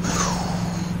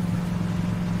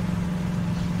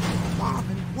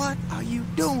 Marvin, what are you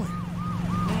doing?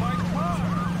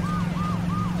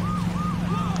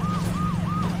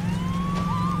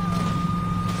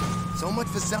 So much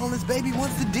for selling this baby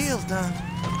once the deal's done.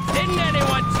 Didn't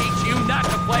anyone teach you not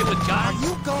to play with guns? Are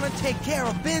you gonna take care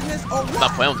of business or what?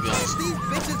 Not playing with guns. These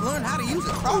bitches learn how to use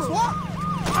a crosswalk?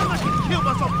 I'm not gonna kill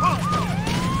myself.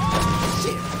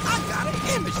 Shit, I got an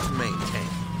image to maintain.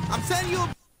 I'm sending you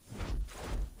a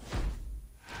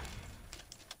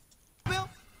bill.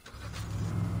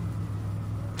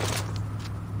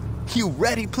 You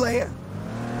ready, player?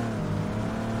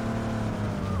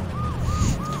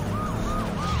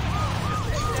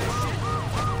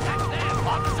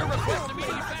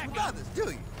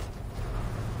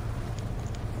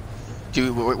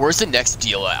 Dude, where's the next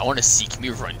deal at? I want to see. Can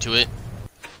we run to it?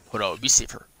 Hold on, be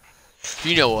safer.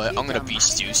 You know what? I'm gonna be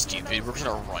stupid. We're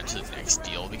gonna run to the next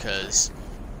deal because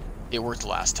it worked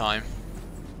last time.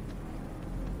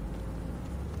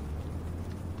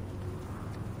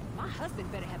 My husband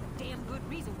better have a damn good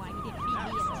reason why he didn't beat me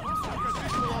in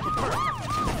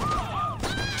the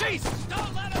Jesus!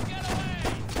 Don't let him get away!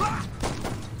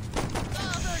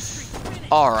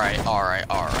 Alright.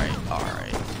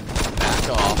 Back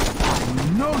off.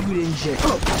 No, you didn't just.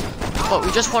 But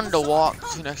we just wanted to walk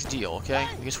to the next deal, okay?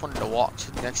 We just wanted to walk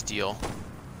to the next deal.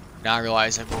 Now I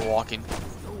realize that we're walking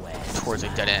towards a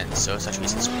dead end, so it's actually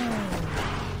isn't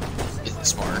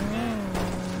smart.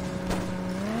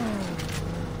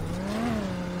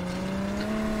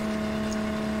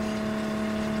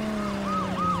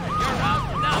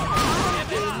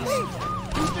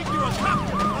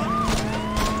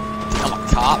 I'm a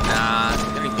cop? Nah, I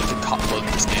don't even think a cop load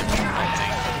this game. I don't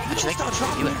think. Actually, I think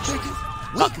I'll either.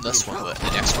 Not this one, but the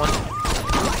next one.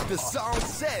 Like the song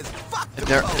says, fuck the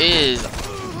There is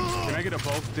Can I get a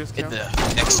bulk discount? in the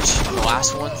the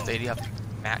last ones they do have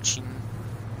matching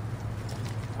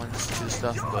ones to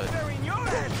stuff, but no,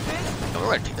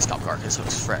 we're gonna take this cop car because it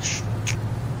looks fresh.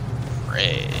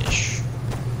 Fresh.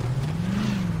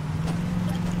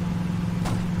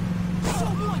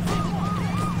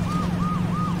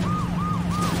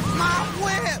 My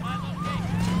whip!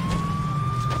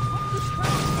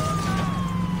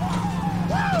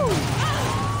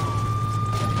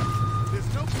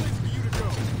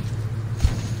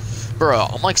 Bro,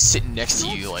 I'm like sitting next to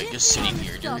you, like just sitting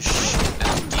here, you're shooting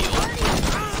that deal.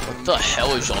 What the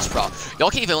hell is y'all's problem?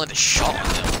 Y'all can't even let the shot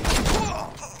on them.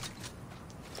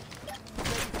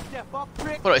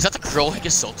 What, is that the girl he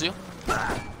just sold to?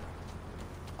 Why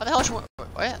the hell is she, why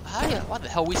the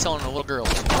hell are we selling a little girl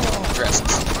dresses?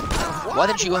 Why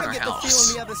didn't you go in our I get the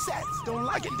house? feeling the other sets don't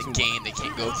like Like in it the too game, they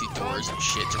can't go through doors and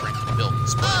shit to random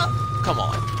buildings. But come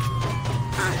on.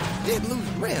 I didn't lose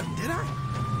rim, did I?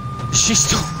 She's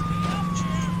still.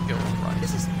 Yo, right.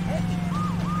 This is heavy.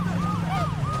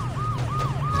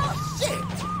 Oh, shit!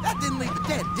 That didn't leave the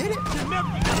dead, did it?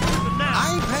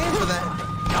 I ain't paying for that.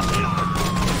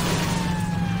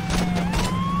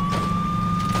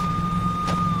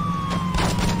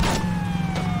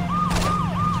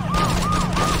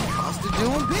 Cost of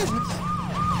doing business.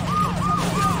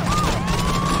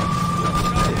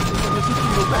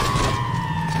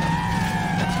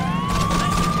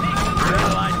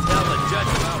 Well, I tell the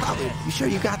judge about Probably. You sure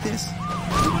you got this?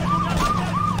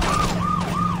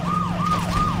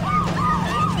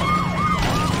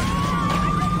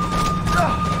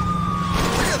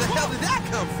 Where the hell did that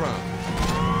come from?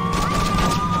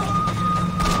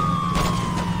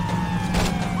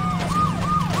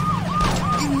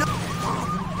 You know,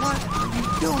 what are you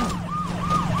doing?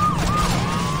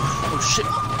 Oh shit.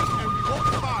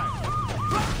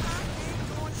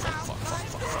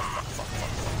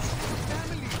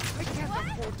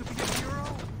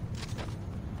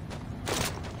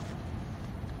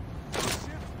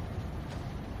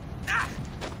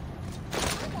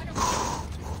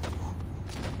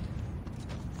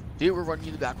 Dude, we're running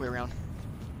you the back way around.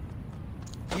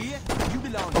 here. You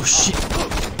belong. Oh shit.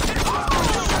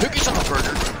 Who gets on the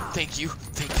burger? Thank you.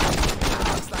 Thank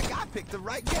you. Looks like I picked the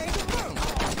right game to run.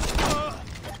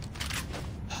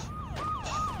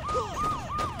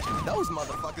 Those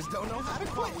motherfuckers don't know how to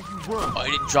quit. You run. Oh,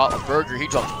 he didn't drop a burger, he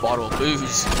dropped a bottle of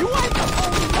booze. You ain't the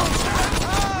only one.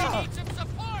 We need some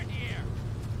support here.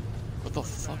 What the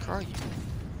fuck are you?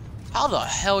 How the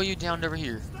hell are you down over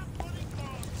here?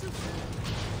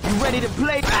 You ready to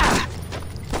play?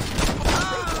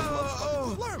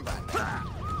 Learn by now.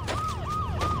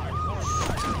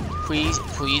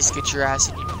 Please get your ass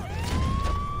in here.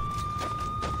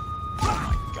 Oh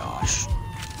my gosh.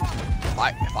 If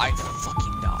I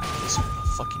fucking die, this is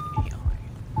fucking AI.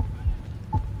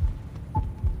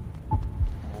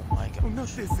 Oh my god. Not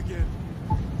this again.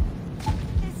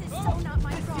 This is so not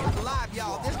my fault. Alive,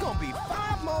 y'all. There's gonna be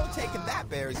 5 more taking that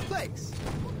Barry's place.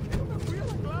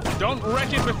 Don't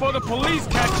wreck it before the police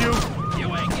catch you! You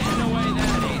ain't getting away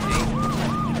that easy.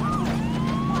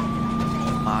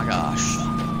 Oh my gosh.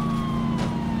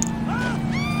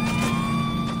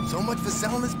 So much for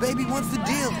selling this baby once the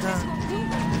deal's done.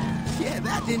 Yeah,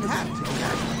 that didn't happen.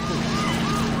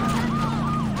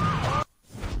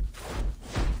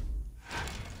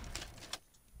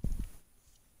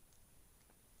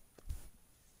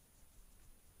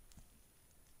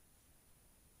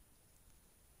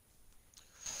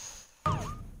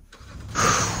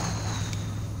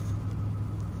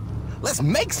 Let's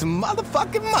make some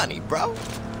motherfucking money, bro.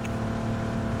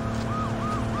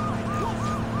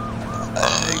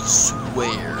 I swear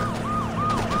if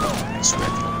you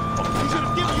don't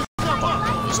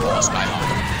fucking this boss guy on.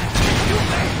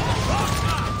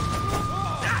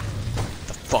 Get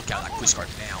the fuck out of that quiz card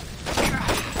now.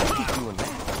 Keep doing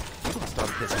that. You gonna start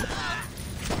pissing.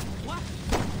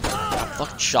 That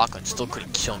fucking shotgun still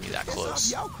couldn't kill me that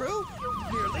close. Yo, crew.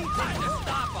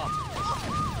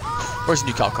 Where's the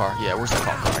new cop car? Yeah, where's the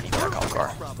cop car? I need that cop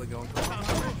car. Probably going to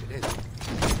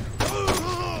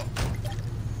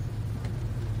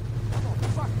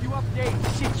Fuck you up, there ain't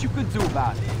shit you could do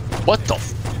about it. What the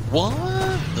the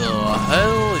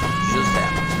hell just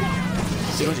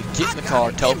happened? So you're going to get in the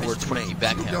car, teleport 20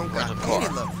 back down, run to the car.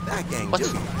 That gang, What?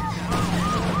 dude. I'm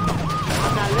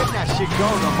not letting that shit go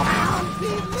no more.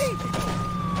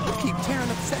 You keep tearing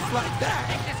up sets like that.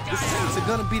 The Saints are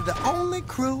gonna be the only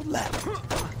crew left.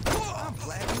 I'm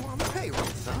glad you on the payroll,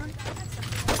 son.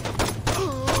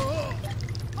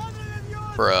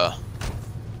 Bruh.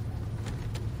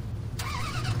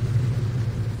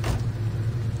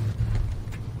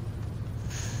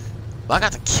 I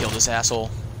got to kill this asshole.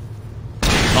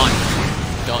 Fine.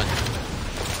 Done.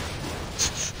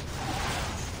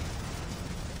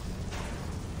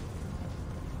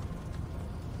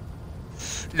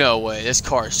 No way, this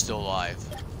car is still alive.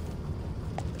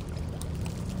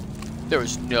 There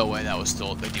was no way that was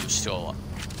still, the dude was still alive.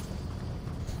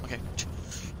 Okay,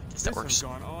 guess that works. This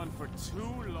has gone on for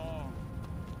too long.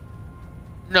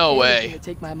 No way.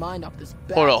 Take my mind off this.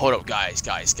 Hold up, guys.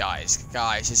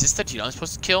 Is this the dude I'm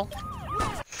supposed to kill?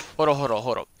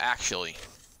 Hold up. Actually,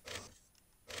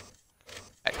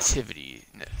 activity.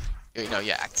 No,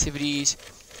 yeah, activities.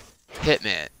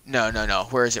 Hitman. No.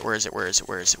 Where is it?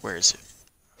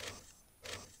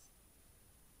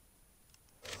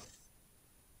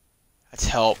 That's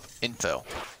help. Info.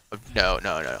 No.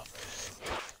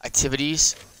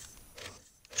 Activities.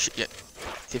 Shit, yeah.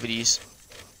 activities.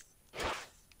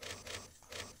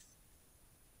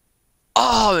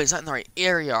 Oh, it's not in the right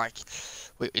area.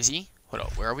 Wait, is he? Hold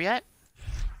up, where are we at?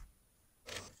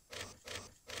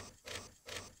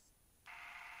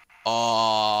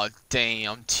 Oh,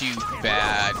 damn, too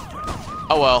bad.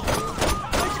 Oh well.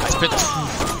 I spent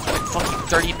fucking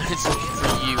 30 minutes looking for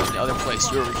you in the other place.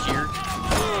 You're over here.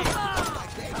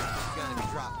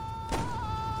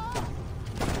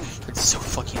 It's so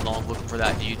fucking long looking for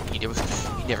that dude. He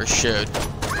never showed.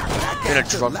 Been a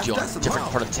drug deal in a different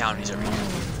part of town. He's over here.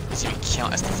 Doesn't even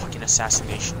count as the fucking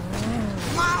assassination.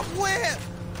 My whip!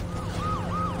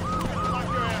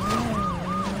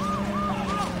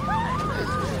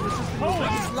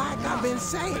 It's like I've been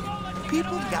saying,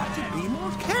 people got to be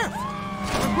more careful.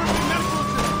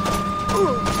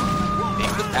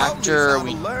 After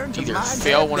we either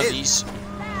fail one of these or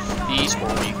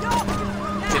we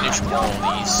finish all of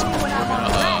these, we're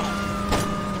gonna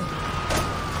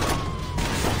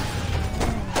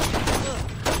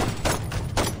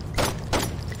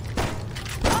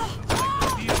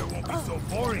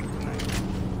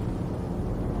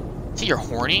See, you're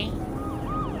horny?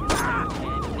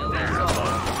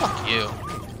 Fuck you.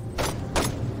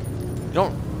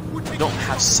 You don't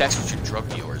have sex with your drug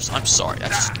dealers. I'm sorry,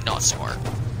 that's just not smart.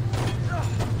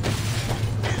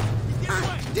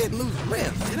 I didn't lose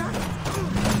ribs, did I?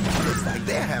 Looks like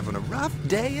they're having a rough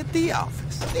day at the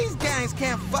office. These gangs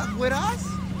can't fuck with us.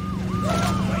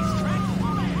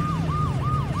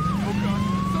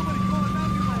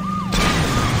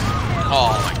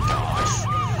 Oh my gosh.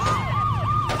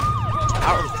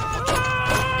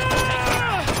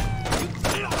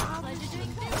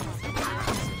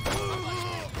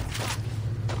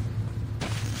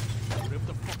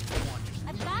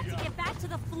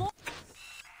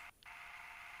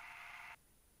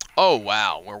 Oh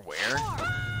wow, we're where?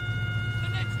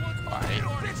 Alright.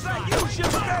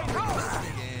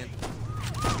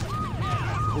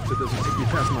 Hope it doesn't take me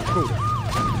past my quota.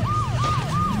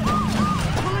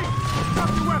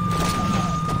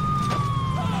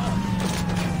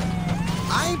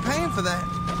 I ain't paying for that.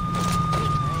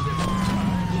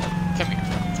 Come here.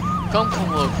 Come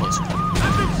a little closer. I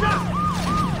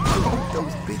hope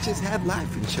those bitches had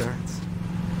life insurance.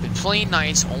 Been playing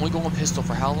nice, only going pistol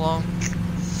for how long?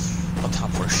 No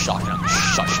time for a shotgun. I'm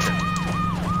shushed her.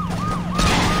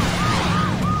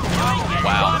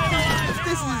 Wow. If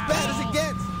this is as bad as it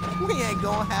gets, we ain't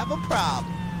gonna have a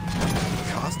problem.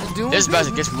 Cost of doing this is bad as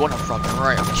it business. gets, we won't have a problem.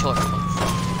 Alright, I'm killing her.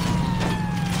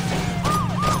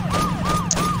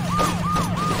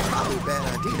 Probably a bad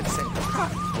idea to save the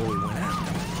product before we went out.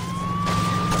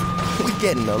 We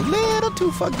getting a little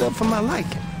too fucked up for my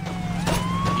liking.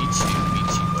 Me too,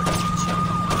 buddy, me too.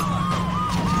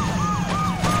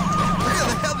 Where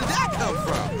the hell did that come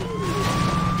from?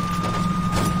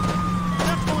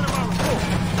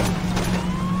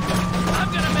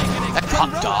 That cop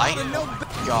died?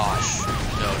 Gosh.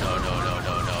 No.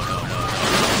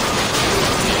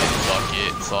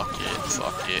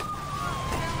 Fuck it.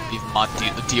 Leave my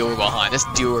the dealer behind. This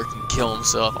dealer can kill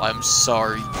himself. I'm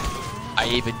sorry. I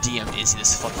even DM'd Izzy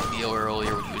this fucking dealer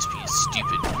earlier when he was being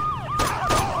stupid.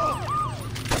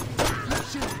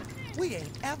 We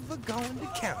ain't ever going to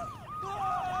county.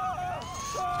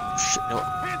 Shit, no.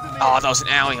 Oh, that was an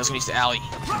alley. I was gonna use the alley.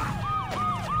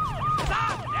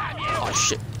 Oh,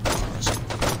 shit.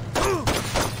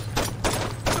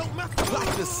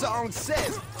 Like the song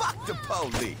says, fuck the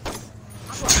police.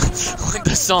 Like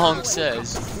the song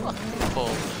says, fuck the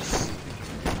police.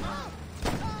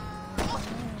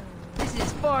 This is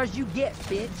as far as you get,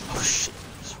 bitch. Oh, shit.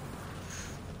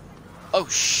 Oh,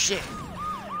 shit.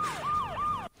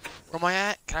 Where am I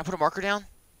at? Can I put a marker down?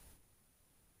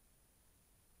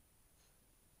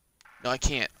 No, I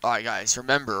can't. Alright, guys,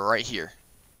 remember, right here.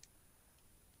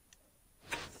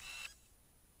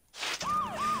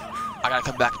 I gotta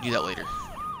come back and do that later.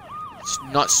 It's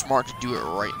not smart to do it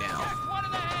right now.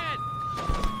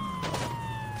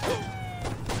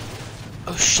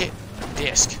 Oh shit,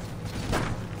 disc.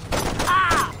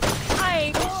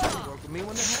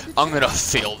 I'm gonna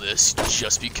fail this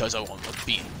just because I want to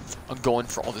beat. I'm going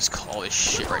for all this college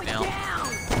shit right now.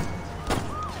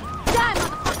 Die,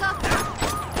 motherfucker!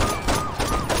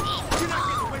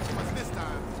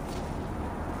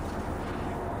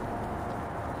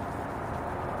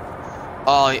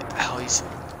 Oh, he's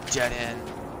dead end.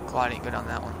 Glad I didn't go down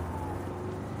that one.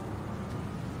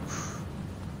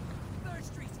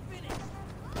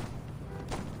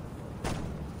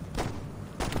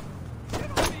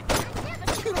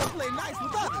 You don't play nice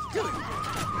with others, do you?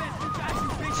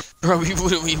 Bro, we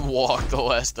literally walked the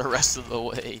rest of the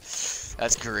way.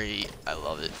 That's great. I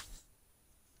love it.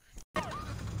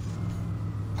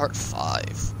 Part 5.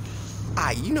 Ah,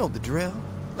 you know the drill.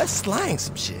 Let's slang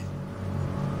some shit.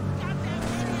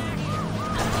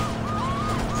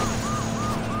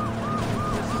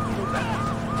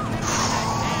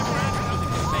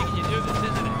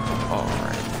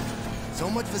 Alright. So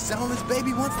much for selling this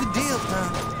baby once the deal's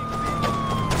done.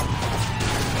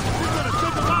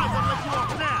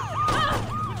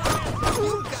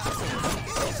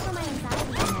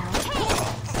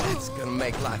 That's gonna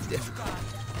make life difficult.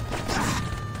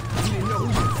 You didn't know who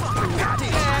you fucking got,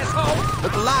 asshole.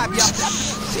 Look alive, y'all.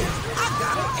 Shit, I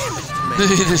got an image to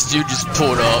make. This dude just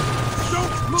pulled up.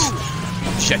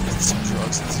 Checking some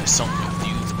drugs into some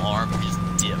dude's arm and just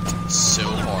dipped so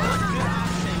hard.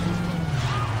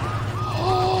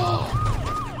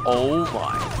 Oh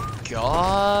my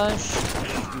gosh.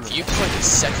 If you play the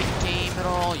second game at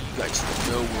all, you guys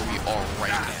know where we are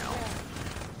right now.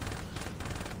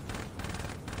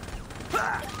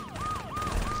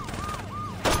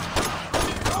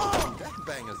 That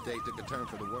banger's day took a turn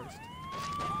for the worst.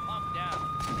 Calm down.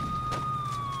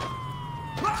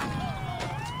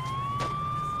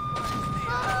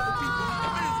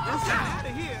 Out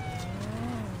of here.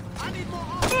 I need more.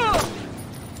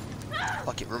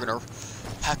 Fuck it, we're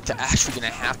actually gonna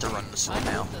have to run this one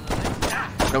now.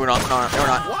 No, we're not. No, we're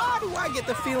not. Why do I get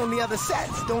the feeling the other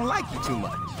sets don't like you too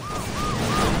much?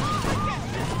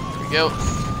 Here we go.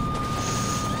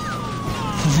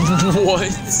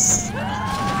 What?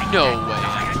 No way.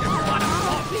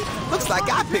 Looks like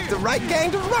I picked the right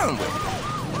gang to run with.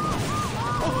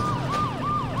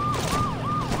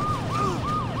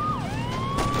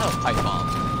 Oh, pipe bomb.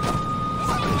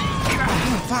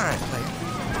 Fine, player.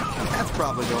 That's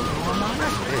probably going to go on my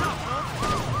record.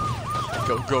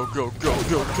 Go, go, go, go,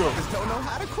 go, go. Just don't know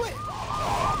how to quit.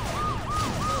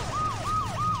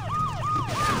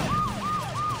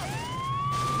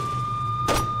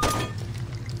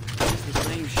 It's the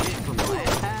same shit from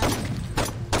last time.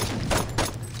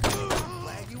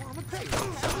 Glad you on the pay.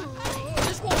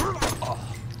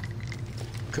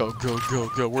 Go, go, go,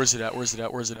 go. Where's it at? Where's it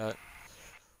at? Where's it at?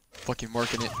 Fucking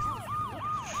marking it.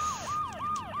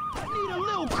 I need a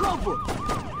little cover.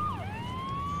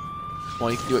 Well,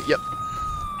 you can do it. Yep.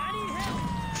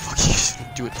 Fuck you.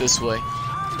 Do it this way.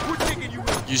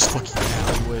 Use fucking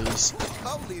alleyways.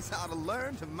 Police ought to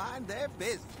learn to mind their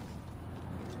business.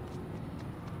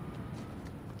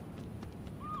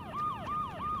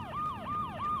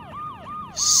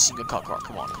 Single cop car.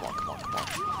 Come on, come on, come on, come on.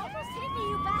 You almost hit me,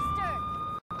 you bastard!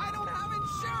 I don't have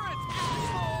insurance,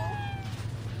 asshole.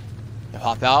 Now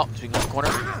hop out. Swing in the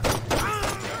corner.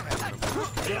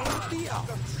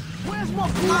 Where's my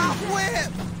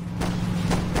whip?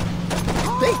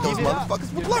 Think those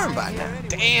motherfuckers would learn by now.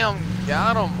 Damn,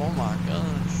 got him. Oh my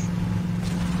gosh.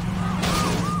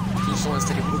 Just want to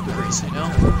take a move the race, you know?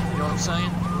 You know what I'm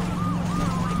saying?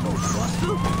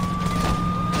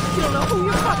 You don't know who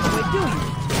you're fucking with, do you?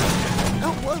 No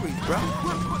worries, bro.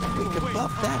 We can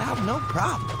buff that out, no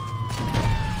problem.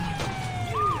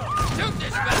 Shoot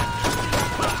this back.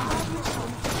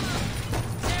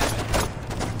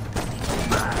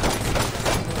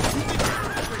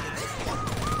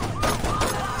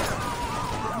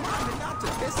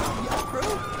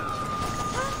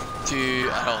 Dude,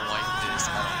 I don't like this. I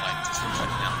don't like this. We're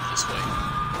cutting down this way.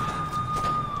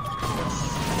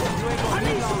 I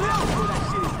need some help before that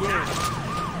shit is dead.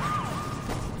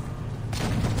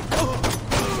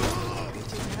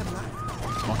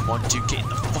 Come on, come on, dude, get in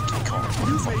the fucking car.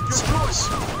 You made your choice.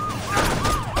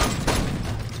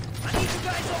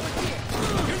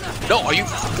 No, are you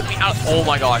fucking me out? Oh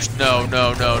my gosh, no,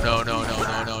 no, no, no, no, no,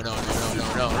 no, no, no, no,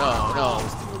 no, no, no,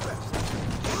 no.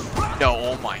 No,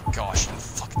 oh my gosh, are you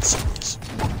fucking serious?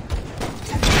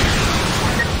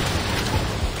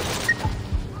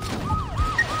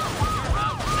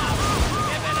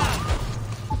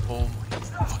 Oh my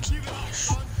fucking gosh.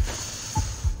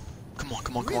 Come on,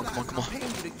 come on, come on, come on, come on. I'm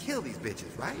paying you to kill these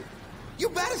bitches, right? You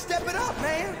better step it up,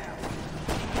 man.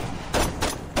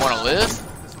 Wanna live?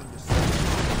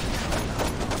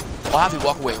 I'll have you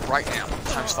walk away right now,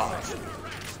 times 5.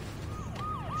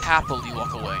 Happily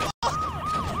walk away.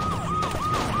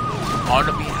 I'm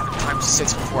gonna be having times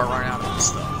 6 before I run out of this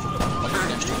stuff. Like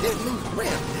next year. Didn't lose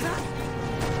rent, did I?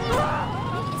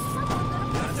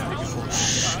 Oh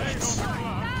shit.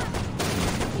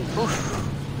 Oof.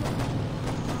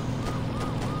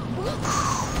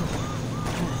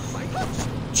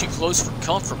 Too close for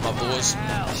comfort, my boys.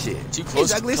 Shit. Too close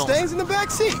These for ugly comfort. stains in the back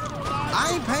seat.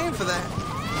 I ain't paying for that.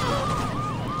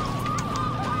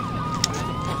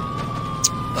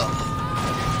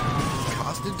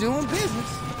 Cost of doing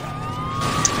business.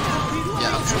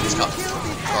 Yeah, I'm sure he's got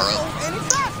car up.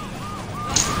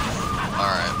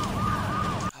 Alright.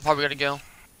 How far we gotta go?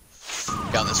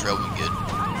 Down this road, we good.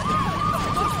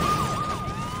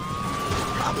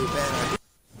 Probably better.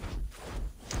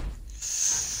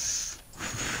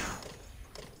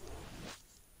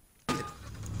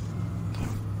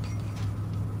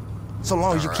 So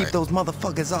long as you keep those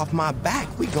motherfuckers off my back,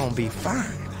 we gonna be fine.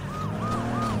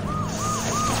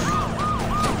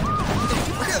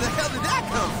 Where the hell did that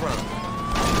come from?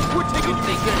 We're taking you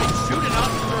and shooting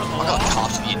up for I got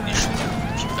cops to the initial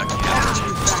people that came out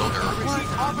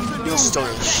to stole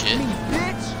their shit.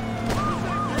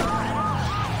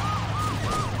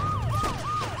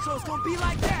 So it's gonna be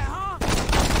like that, huh?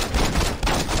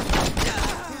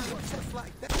 Just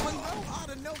like that. Well, you ought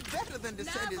to know better than to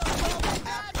send his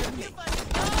after me.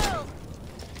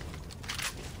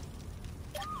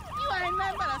 You ain't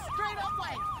nothing but a straight up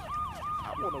waste.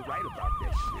 I wanna write about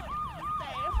that shit.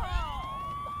 Stay home.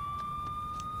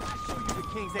 Show you the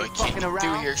kings But ain't can't fucking do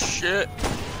around. your shit.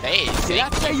 Hey, Did I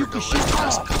thank say you you for could delivering shoot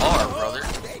us a car, brother.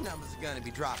 Their numbers are gonna be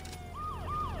dropping.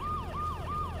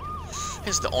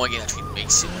 This is the only game that actually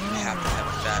makes it when you have to have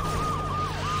like that.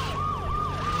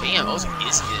 Damn, those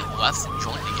is getting left and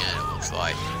joined again, it looks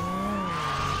like.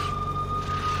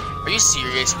 Are you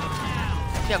serious?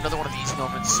 You have another one of these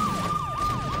moments.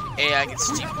 Hey, I can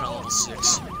steam on level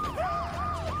 6.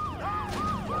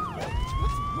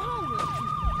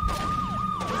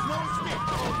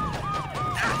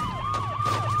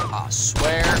 I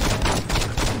swear.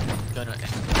 Gonna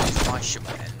use my shit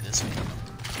by end this game.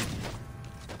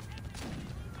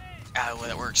 Ah, the way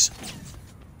that works.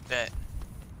 Bet.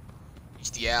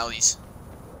 Use the alleys.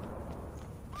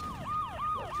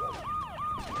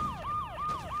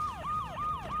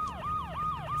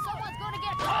 Someone's gonna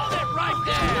get Hold it right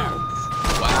there!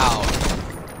 Wow.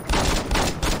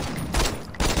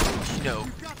 You know,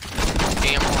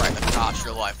 damn right the cops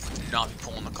your life would not be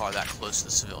pulling the car that close to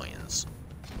the civilians.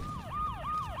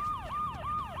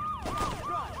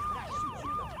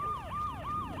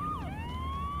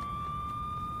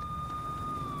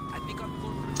 I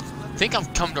think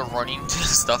I've come to running to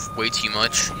stuff way too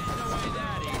much.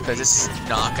 Because this is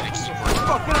not gonna keep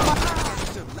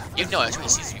working. You know, actually, it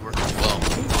seems to be working well.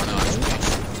 Oh no,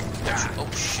 actually, oh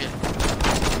shit.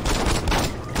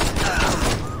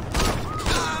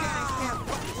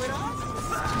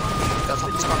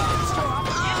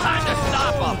 Time to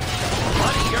stop him!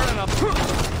 Buddy, you're in a...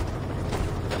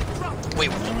 Wait,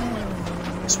 what?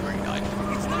 I swear he died.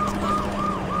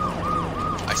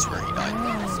 I swear he died.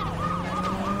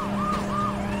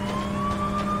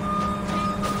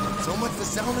 So much for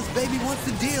selling this baby once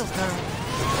the deal's done.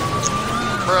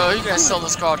 Bro, you gonna sell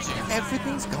this car to?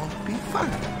 Everything's gonna be fine.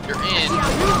 You're in.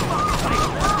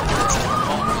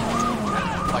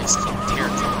 Vice King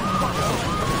territory.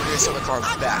 You're gonna sell the car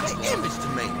back. I got an image to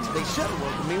make. They should have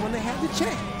welcomed me when they had the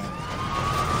chance.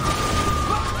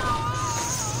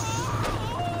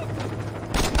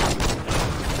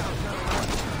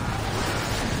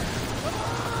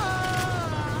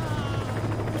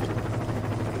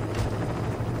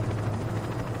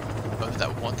 Those that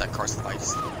want that car's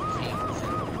Vice King.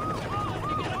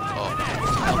 Oh.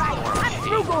 Alright, I'm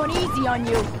through going easy on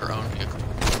you. Her own vehicle.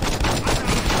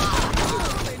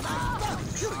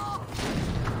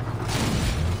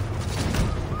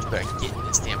 Better get in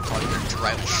this damn car. You're gonna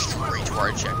drive it straight to our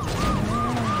objective.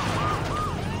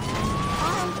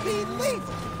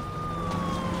 Unbelievable.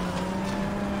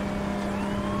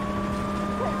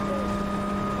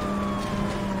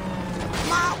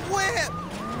 My whip!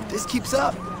 If this keeps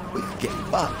up, we could get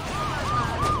fucked.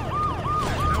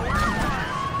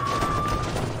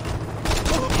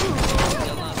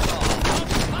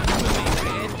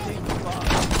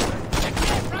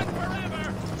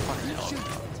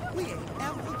 We ain't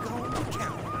ever going to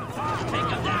count. Take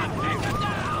him down! Take him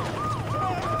down!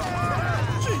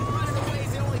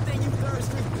 The only thing you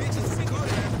thirsty bitches is go to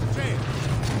jail.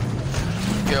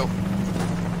 Go.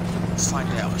 Let's find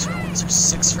it out. Is there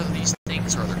 6 for these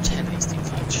things, or are there 10 of these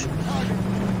things each?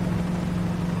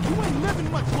 You ain't living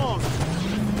much longer.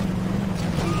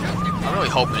 I'm really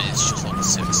hoping it's just level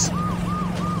 6.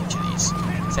 Each of these.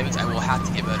 So that means I will have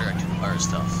to get better at doing other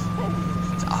stuff. That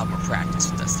means I'll have more practice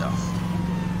with that stuff.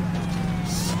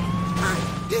 I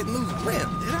didn't lose rim,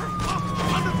 did I?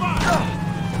 Under fire!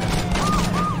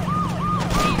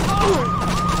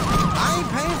 I ain't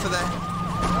paying for that.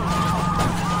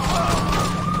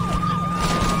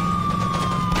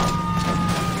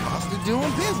 Cost of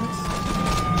doing business.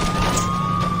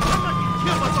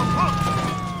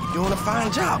 You're doing a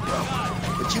fine job, bro.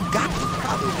 But you got to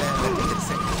probably bad idea to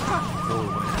say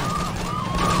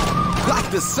like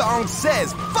the song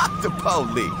says, fuck the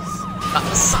police. Like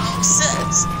the song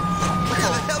says. Where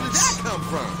the hell did that come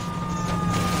from?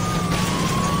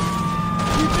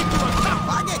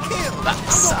 killed.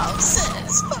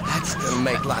 That's gonna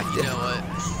make life difficult. You know what?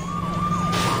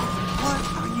 What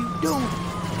are you doing?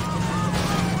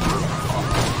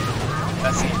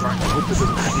 That's the front. Hope it's a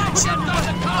I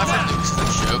thought it was a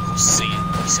joke. We'll see it.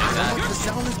 We'll see that. Wants to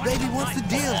sell this baby once the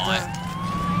deal's done.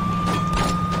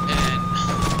 And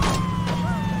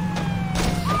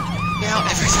now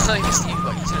every time you see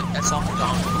what you said, that song is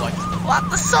on, like, what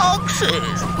the song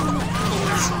says.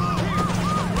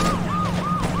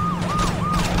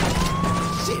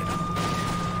 Shit.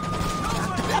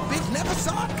 That bitch never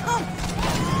saw it coming.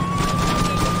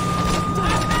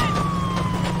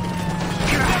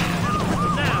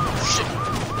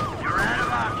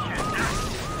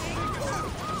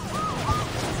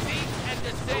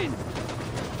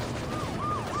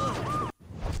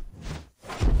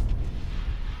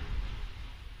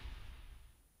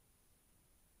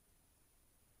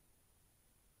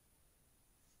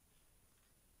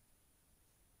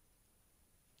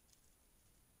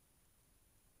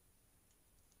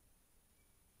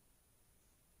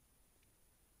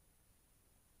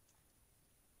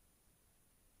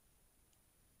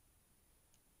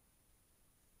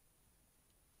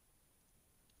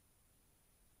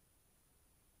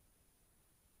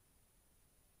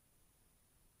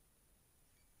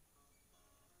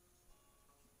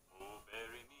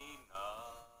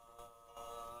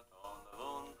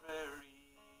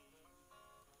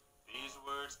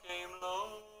 Came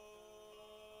low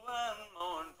and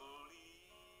mournfully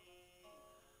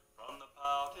from the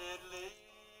pouted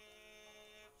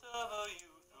lips of a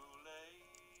youth who lay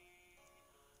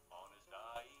on his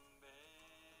dying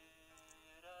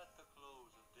bed at the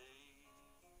close of day.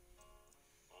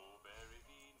 Oh, bury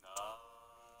me not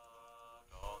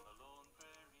on the lone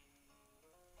prairie,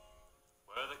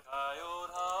 where the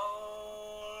coyote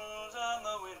howls and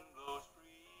the wind blows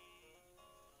free,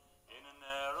 in a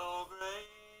narrow grave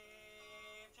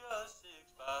just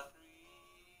 6 by 3.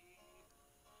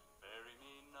 Bury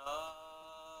me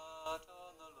not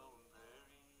on the lone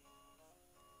prairie.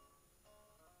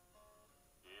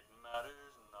 It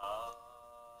matters not,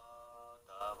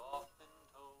 I've often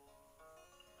told,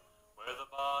 where the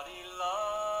body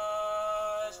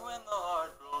lies when the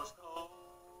heart grows cold.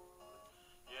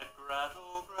 Yet grant,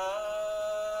 oh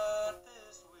grant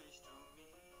this wish to me,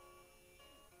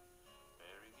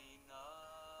 bury me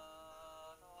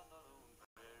not on the lone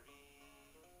prairie.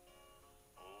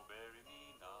 Oh, bury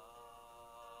me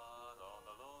not on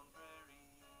the lone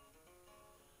prairie,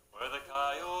 where the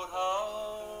coyote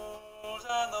howls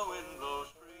and the wind blows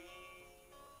free,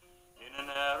 in a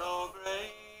narrow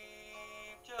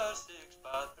grave just 6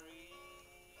 by 3.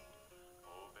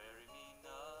 Oh, bury me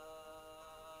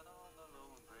not on the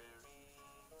lone prairie.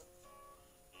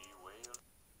 He wailed.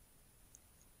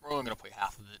 We're only gonna play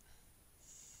half of it.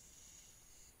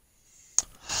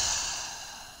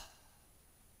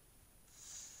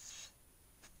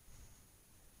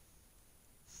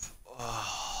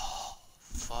 Oh,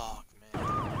 fuck, man.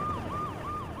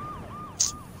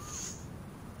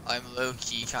 I'm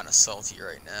low-key kind of salty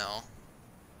right now.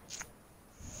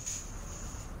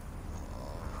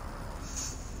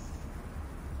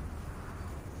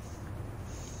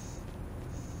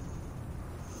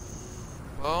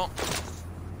 Well,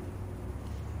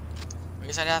 I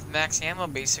guess I'd have max ammo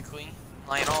basically.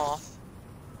 Line off.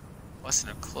 Less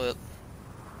than a clip.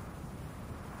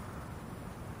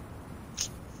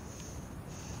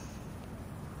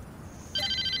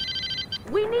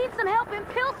 We need some help in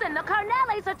Pilsen. The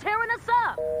Carnales are tearing us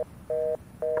up.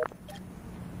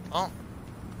 Oh,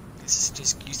 this is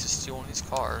just used to stealing these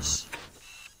cars.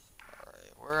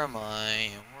 Alright, where am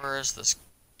I? Where is this?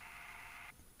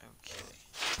 Okay.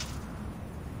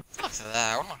 Fuck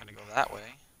that, we're not gonna go that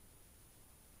way.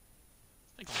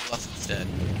 I think I'm left instead.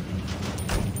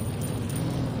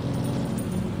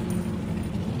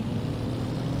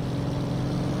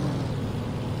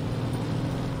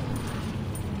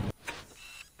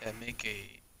 Yeah, make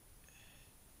a...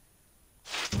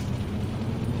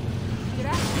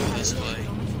 Go this way.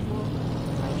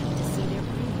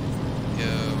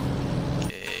 Go.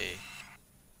 Okay.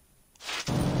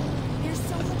 There's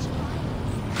so much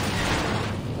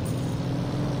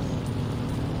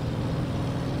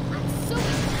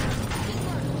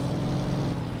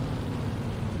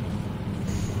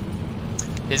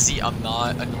Izzy, I'm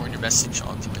not ignoring your message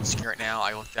on Team Insecure right now.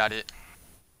 I looked at it.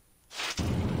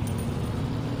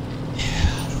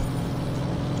 Yeah.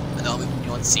 And I'll leave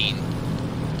you on scene.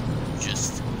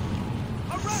 Just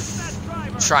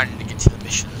trying to get to the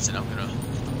missions, and I'm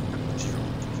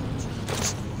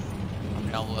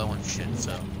down low and shit,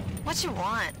 so. What you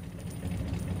want?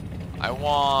 I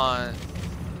want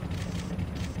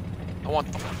I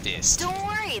want this. Don't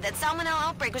worry, that salmonella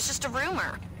outbreak was just a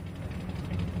rumor.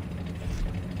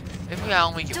 Maybe I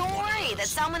only get Don't one worry, that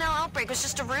salmonella outbreak was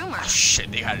just a rumor. Oh,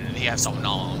 shit, they have something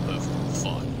on them.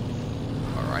 Fuck.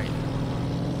 Alright.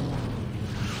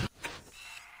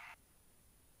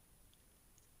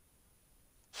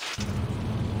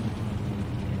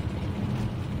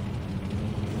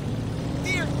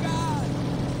 Dear God!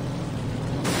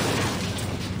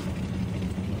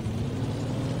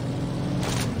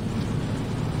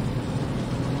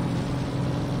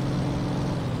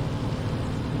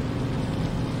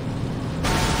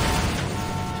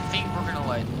 I think we're gonna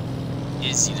let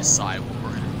Izzy decide what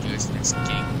we're gonna do as the next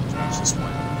game. Finish this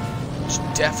one. Which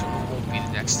definitely won't be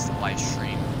the next live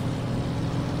stream.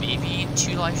 Maybe in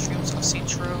 2 live streams of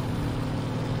Saints Row.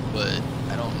 But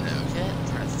I don't know yet. I'm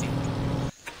trying to think.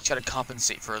 Just gotta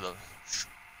compensate for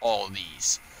all of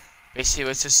these. Basically,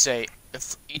 let's just say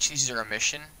if each of these are a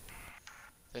mission,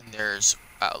 then there's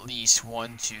at least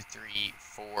 1, 2, 3,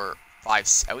 4,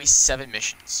 5, at least 7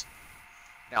 missions.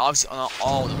 Now, obviously, not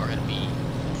all of them are going to be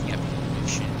campaign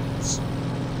missions.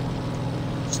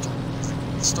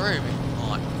 The story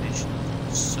on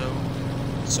missions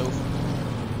so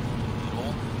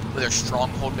little. But there's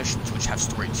stronghold missions which have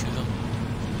story to them,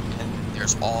 and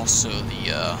there's also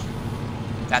the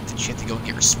that you have to go and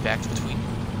get respect between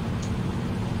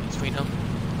them.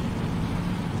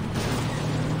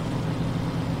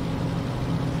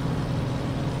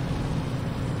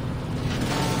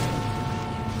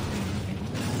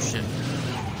 Shit.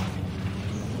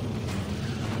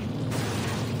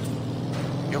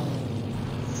 Yep.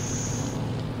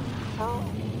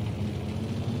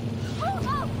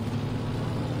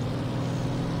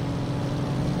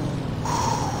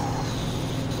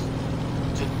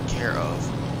 Taken care of.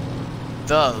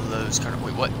 The Los Carnales.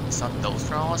 Wait, what? It's not those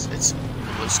Carnales? It's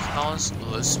Los Carnales?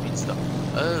 Los means the.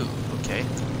 Oh, okay.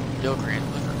 Rio Grande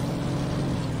River.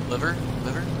 River?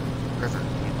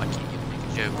 I can't even make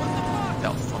a joke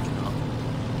without fucking up.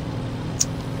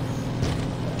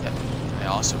 Okay. I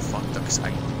also fucked up because I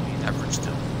made that bridge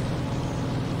too.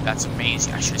 That's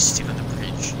amazing. I should have stayed on the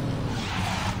bridge.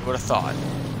 Who would have thought?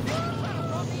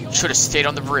 Should have stayed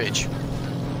on the bridge.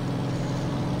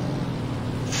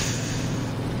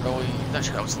 Early, not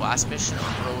sure that was the last mission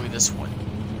or early this one.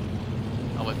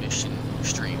 On what mission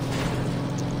stream.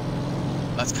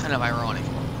 That's kind of ironic.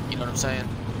 You know what I'm saying?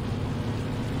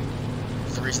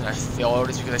 The reason I failed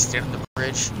is because I stayed on the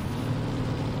bridge.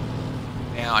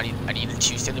 Now I needed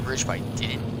to stay on the bridge, but I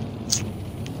didn't.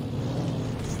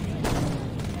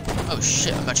 Oh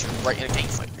shit! I'm actually right in a gang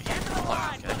fight.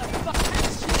 Oh, okay.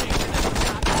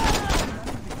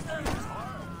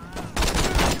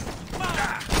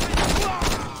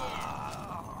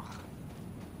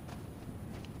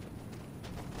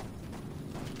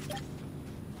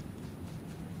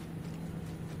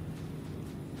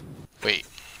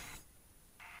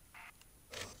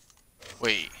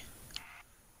 Wait.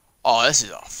 Oh, this is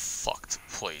a fucked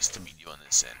place to be doing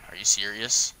this in. Are you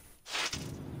serious?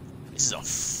 This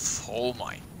is oh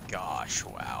my gosh,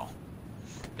 wow.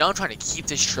 Now I'm trying to keep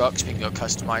this truck so we can go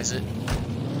customize it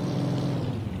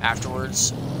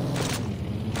afterwards.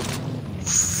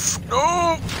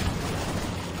 No!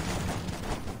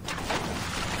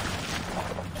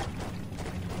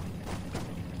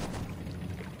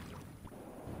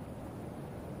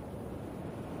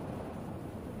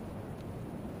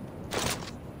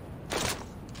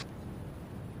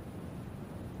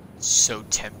 So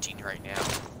tempting right now.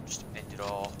 Just end it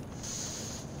all.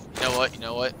 You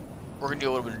know what? We're gonna do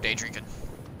a little bit of day drinking.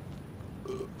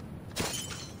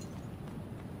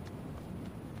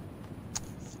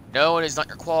 No, it is not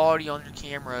your quality on your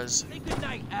cameras. Say good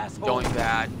night, asshole. Going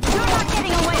bad. You're not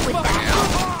getting away with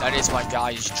that. That is my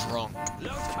guy is drunk.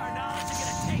 Los Carnales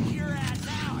are gonna take your ass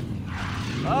out.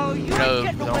 Oh, you No, ain't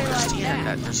getting don't away like understand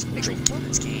that. that there's drinking in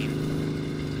this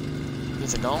game.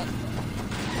 Because I don't,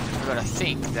 I'm gonna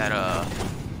think that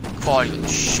quality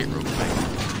was shit real quick.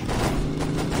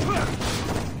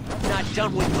 Not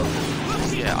done with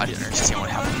you. Yeah, I didn't understand what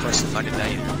happened first if I did that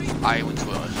either. I went to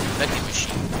a vending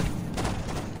machine.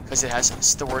 Because it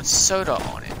has the word soda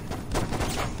on it.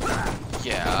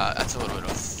 Yeah, that's a little bit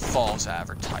of false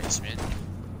advertisement.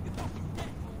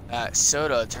 That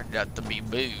soda turned out to be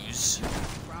booze.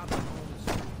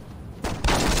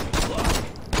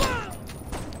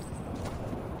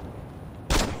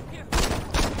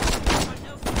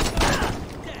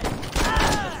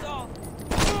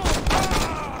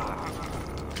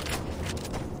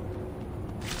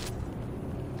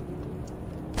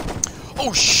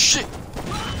 Oh shit!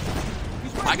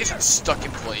 I guess I'm stuck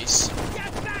in place.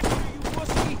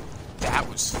 That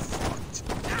was fucked.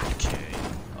 Okay.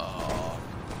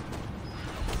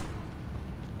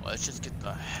 let's just get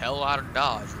the hell out of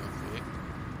Dodge real quick.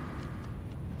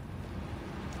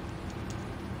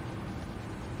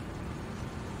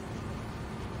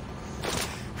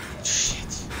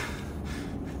 Shit.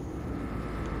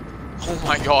 Oh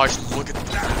my gosh, look at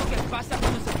that.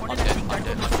 I'm dead, I'm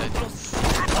dead, I'm dead.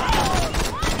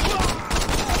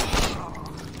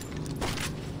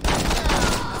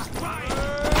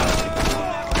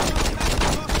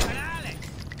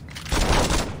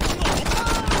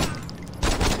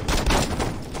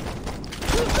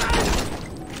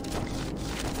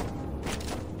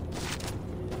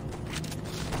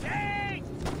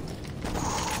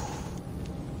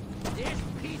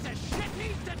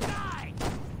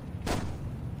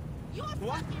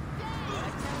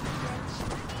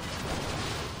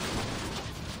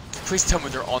 Please tell me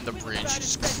they're on the bridge,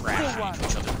 just crashing into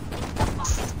each other.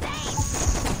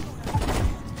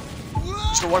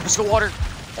 Let's go water, let's go water!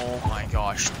 Oh my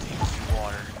gosh, thank you,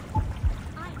 water.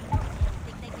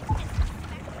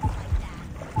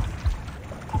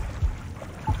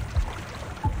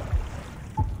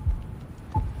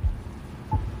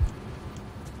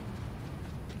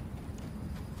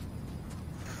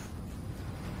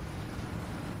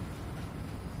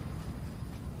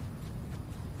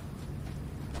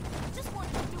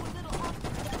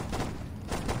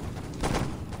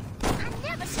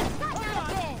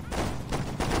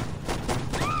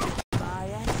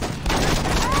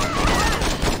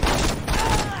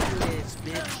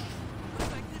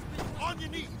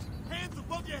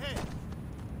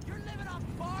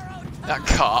 That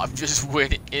cop just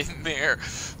went in there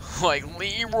like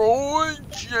Leroy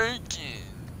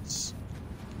Jenkins.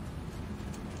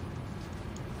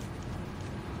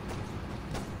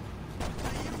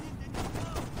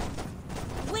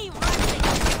 We run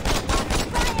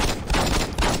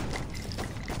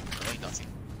Really nothing.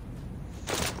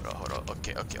 Hold on.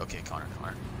 Okay, Connor.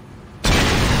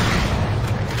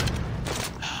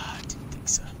 I didn't think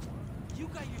so. You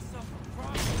got yourself a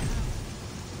problem.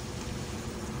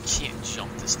 Can't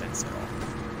jump this fence at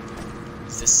all.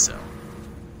 Is this so?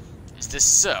 Is this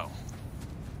so?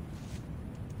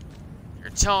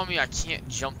 You're telling me I can't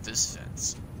jump this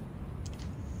fence?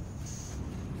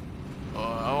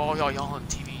 Oh, y'all on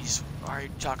TVs. Why are you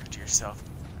talking to yourself?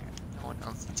 No one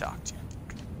else to talk to.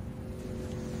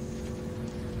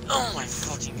 Oh my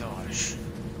fucking gosh.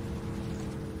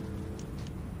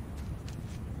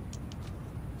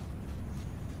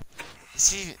 Is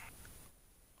he even...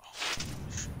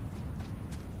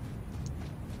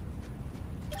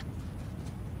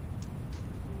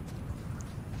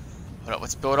 Hold up,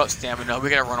 let's build up stamina. We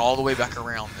gotta run all the way back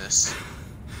around this.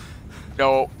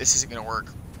 No, this isn't gonna work.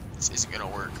 This isn't gonna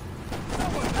work.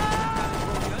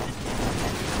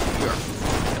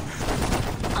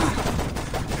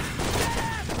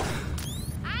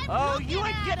 Oh, you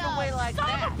ain't getting away like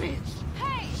that. Hey,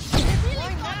 you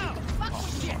really thought you could fuck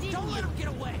with me, didn't Don't you? let him get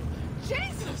away.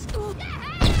 Jesus!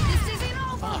 This isn't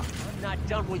over! I'm not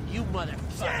done with you,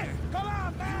 motherfucker. Come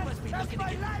on, You man! must be That's looking my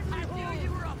to get... I livelihood! knew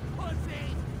you were a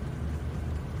pussy.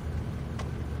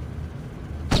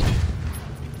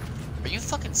 Are you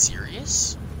fucking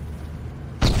serious?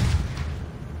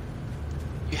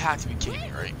 You have to be kidding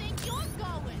me, right? Think you're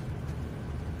going?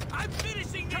 I'm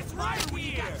finishing this right when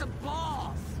you got some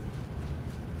balls.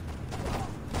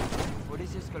 Por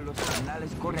eso es que los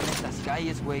carnales corren estas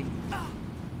calles, güey.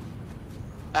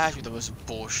 Actually, that was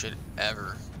bullshit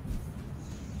ever.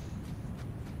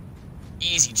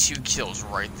 Easy 2 kills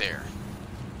right there.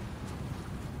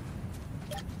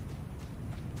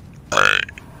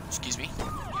 Excuse me.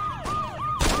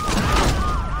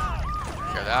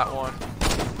 Hear that one.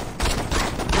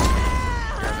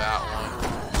 Hear that one.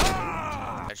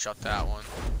 Headshot that one.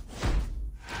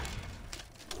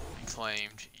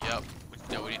 Claimed. Yep.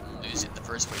 No, we didn't lose it in the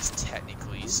first place,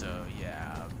 technically, so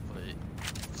yeah, but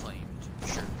claimed.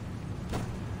 Sure.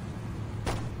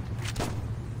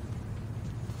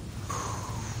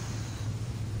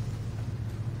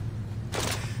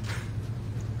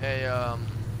 Hey, I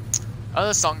know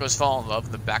the song goes Fall in Love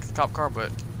in the back of the cop car,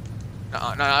 but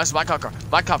no, this is my cop car.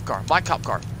 My cop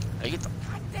car. Hey, get the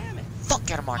fuck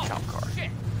out of my cop car.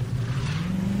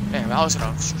 Damn, I was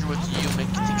gonna screw with you, make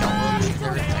you think I love you and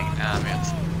everything. Nah, man.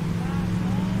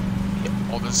 Yep,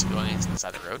 all those civilians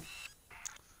inside the road.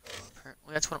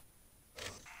 Apparently, that's what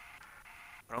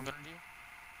I'm gonna do.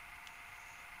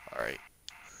 Alright.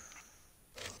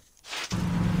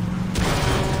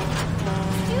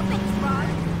 Stupid fraud.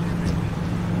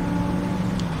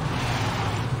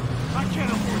 I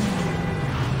can't afford it.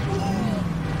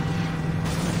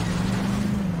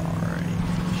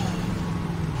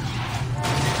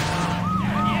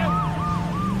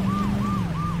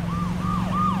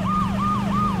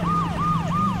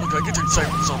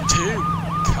 Siren Zone 2,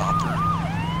 copper.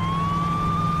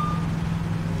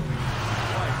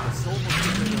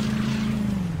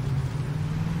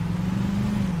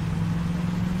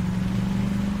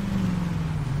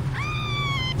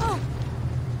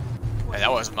 Hey,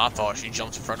 that wasn't my fault. She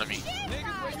jumped in front of me.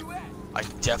 I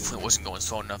definitely wasn't going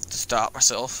slow enough to stop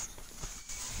myself.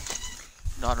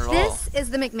 Not at all. This is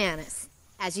the McManus.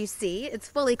 As you see, it's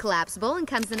fully collapsible and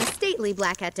comes in a stately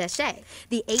black attaché.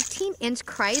 The 18-inch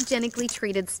cryogenically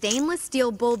treated stainless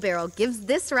steel bull barrel gives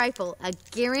this rifle a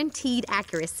guaranteed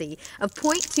accuracy of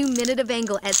 .2 minute of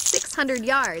angle at 600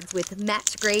 yards with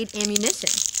match-grade ammunition.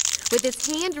 With its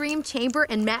hand-reamed chamber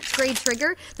and match-grade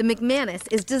trigger, the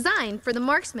McManus is designed for the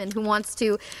marksman who wants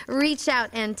to reach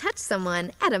out and touch someone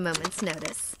at a moment's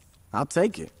notice. I'll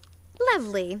take it.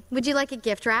 Lovely. Would you like it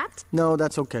gift wrapped? No,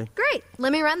 that's okay. Great.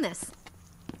 Let me run this.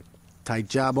 Tight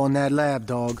job on that lab,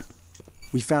 dog.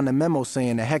 We found a memo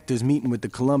saying that Hector's meeting with the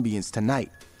Colombians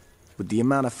tonight. With the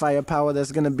amount of firepower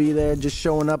that's gonna be there, just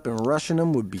showing up and rushing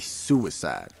them would be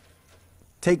suicide.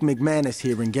 Take McManus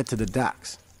here and get to the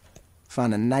docks.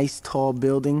 Find a nice tall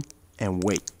building and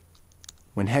wait.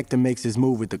 When Hector makes his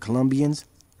move with the Colombians,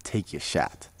 take your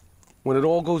shot. When it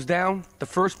all goes down, the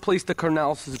first place the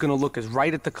Carnales is gonna look is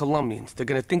right at the Colombians. They're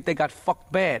gonna think they got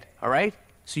fucked bad, alright?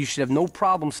 So you should have no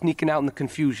problem sneaking out in the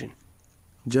confusion.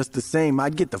 Just the same,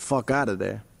 I'd get the fuck out of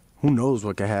there. Who knows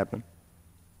what could happen?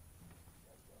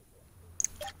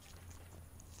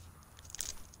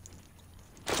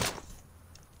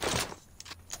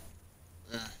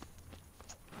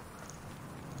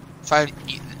 Try to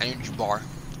eat an energy bar.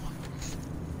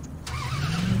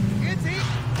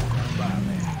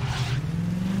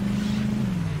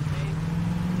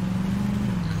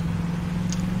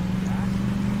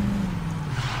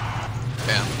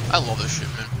 Man, I love this shit,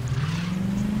 man.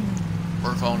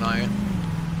 Work all night,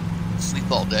 sleep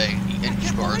all day, eat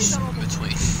energy bars in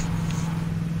between.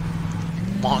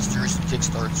 Monsters and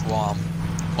kickstarts while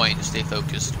I'm playing to stay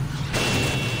focused.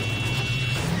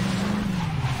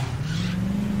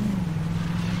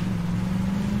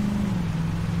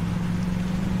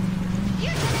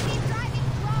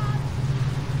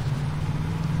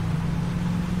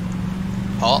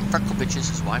 All freckle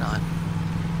bitches is why not?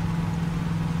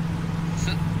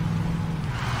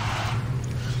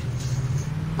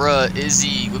 Bruh,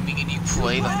 Izzy, when me and you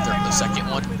play the second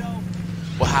one,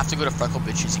 we'll have to go to Freckle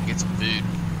Bitches and get some food.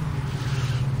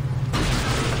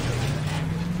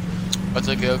 Let's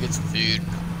go get some food.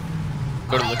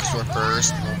 Go to the liquor store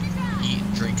first, and we'll eat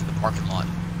and drink in the parking lot.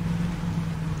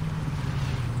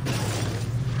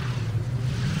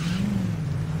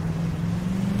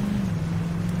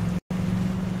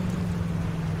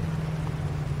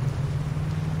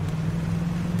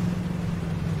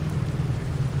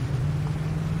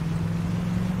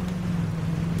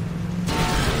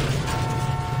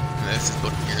 This is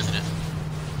building here, isn't it?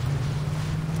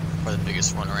 Probably the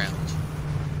biggest one around.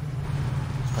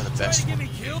 Probably the best one.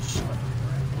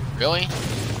 Really?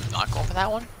 I'm not going for that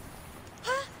one?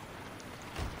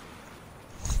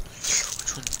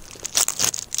 Which one?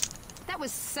 That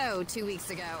was so 2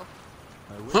 weeks ago.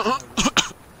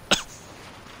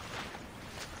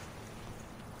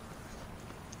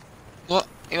 Well,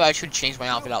 maybe I should change my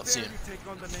outfit out soon.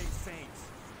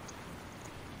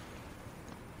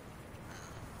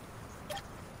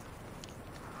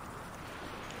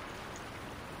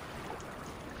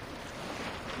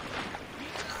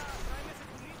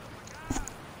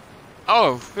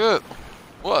 Oh shit!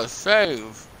 What a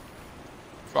save!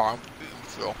 Sorry, I'm eating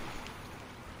still.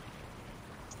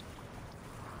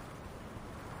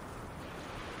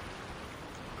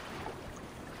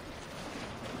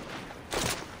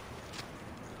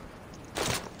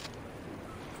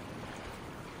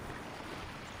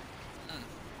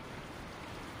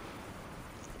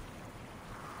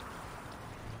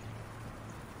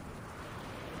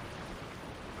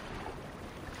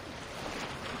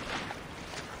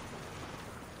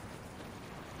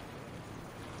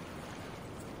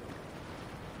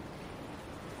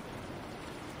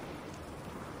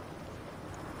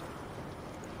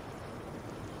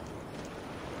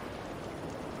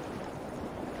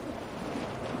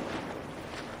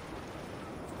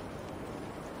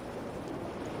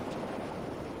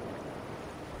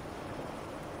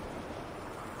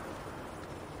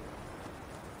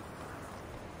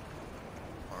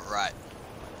 Right.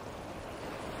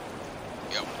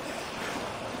 Yep.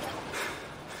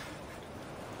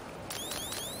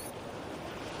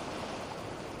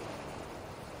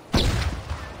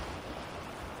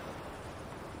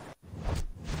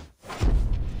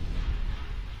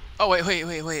 Oh wait.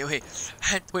 I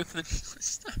had to wait for the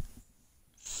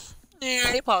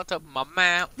Yeah, they popped up in my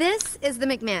mouth. This is the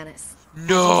McManus.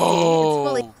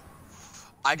 No!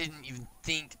 I didn't even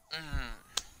think.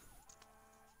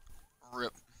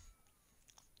 Rip.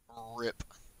 Rip.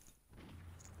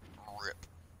 Rip.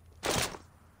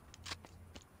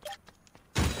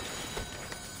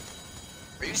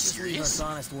 Are you Just leave us serious?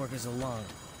 honest workers alone.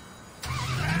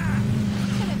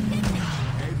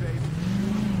 Hey, baby.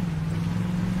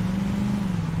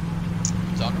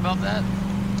 Talk about that?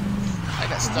 I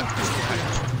got stuck in this door. I had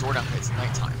to shut the door down because it's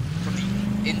nighttime. From the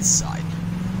inside,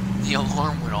 the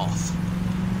alarm went off.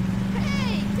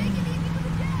 Hey, take it easy with the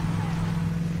gas.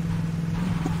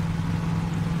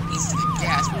 Needs to get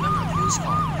gas. We live in a police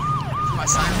car. For my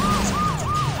sirens.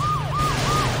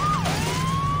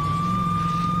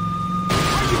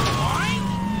 Are you blind?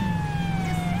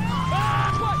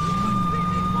 What? You couldn't see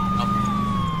me?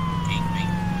 Gang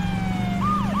bang.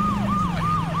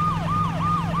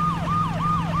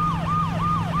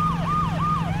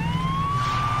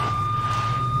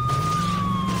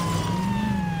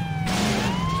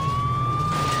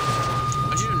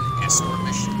 I did an escort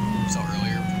mission we saw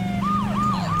earlier.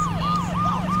 Car from off.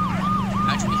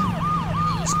 Imagine we have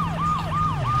those.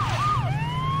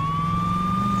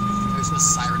 There's no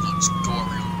sirens, I'll just go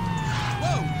around.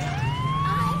 Whoa!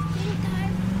 I think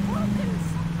I've broken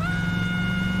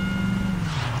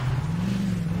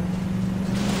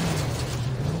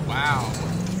Wow.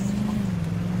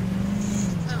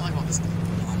 I don't like all this. I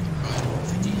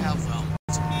do have some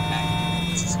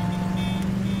magnets.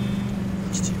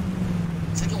 Those two.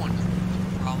 Second one,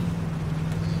 the problem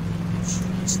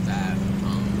is that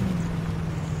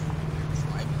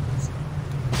driving.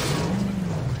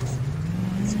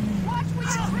 Watch where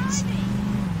you're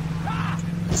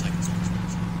driving! It's like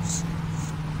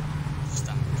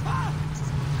stop.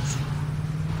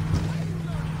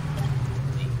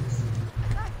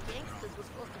 Not gangsters were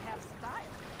supposed to have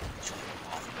style.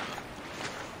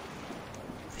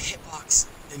 The hitbox,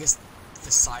 I guess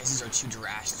the sizes are too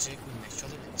drastic next to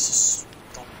each other. It's just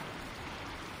don't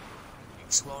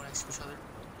mix well next to each other.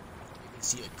 You can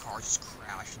see like cars just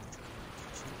crash into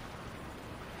each other.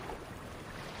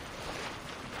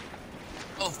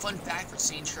 Oh, fun fact for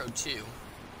Saints Row 2.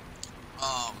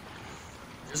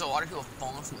 There's a lot of people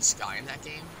falling from the sky in that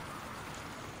game.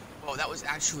 Well, that was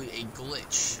actually a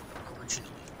glitch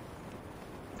originally.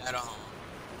 That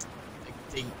like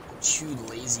they were too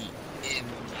lazy in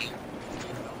the game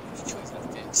developers chose to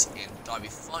fix, and thought it'd be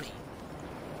funny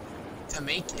to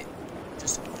make it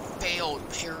just failed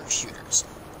parachuters.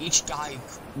 Each guy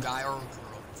or girl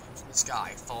falls from the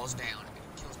sky, falls down,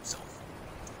 and kills himself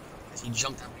as he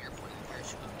jumped out of an airplane and the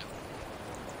parachute was no.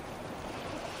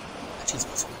 Actually, it's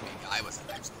supposed to be a guy, but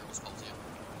sometimes girls fall too.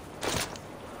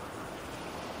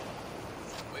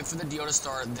 Wait for the deal to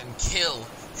start, then kill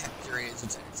Hector and his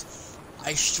lieutenants.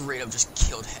 I straight up just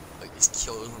killed one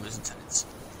of his lieutenants.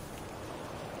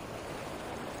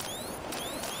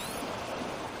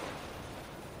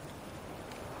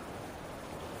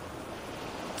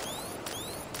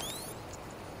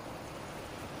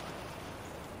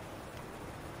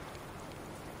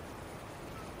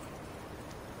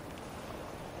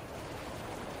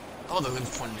 Oh, the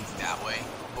wind's pointing that way,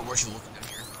 but where's she looking down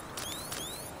here?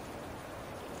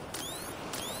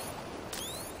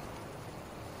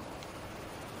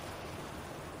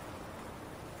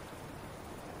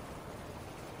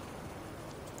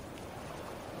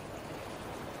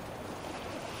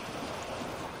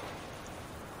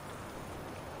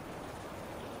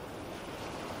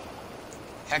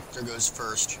 Hector goes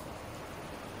first.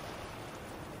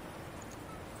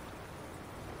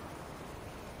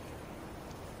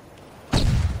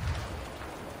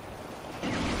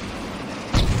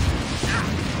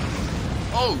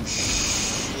 Oh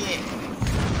shit!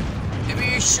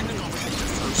 Maybe you shouldn't have gone for Hector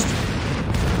first.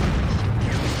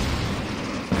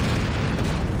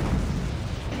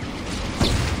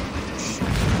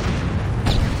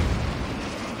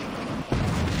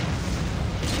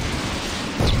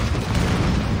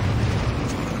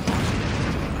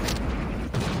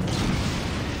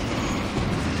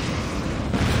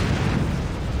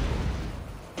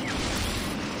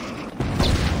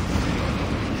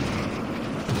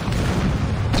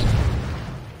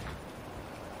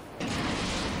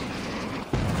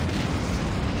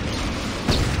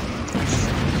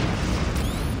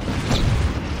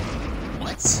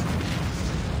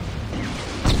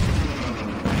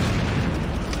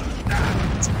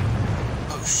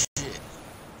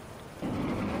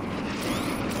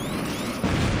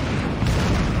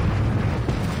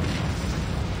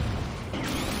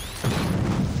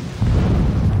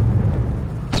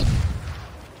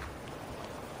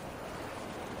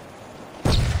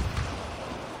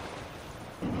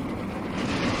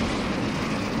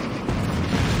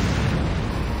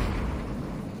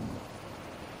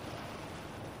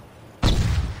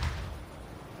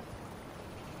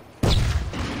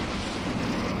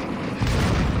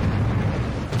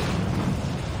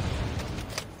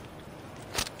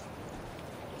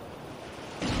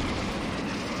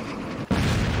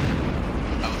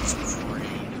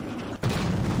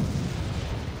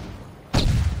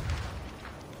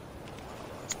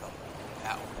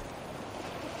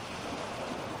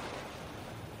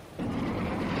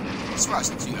 probably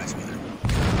some two guys together.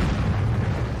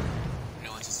 You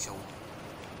know, just kill one.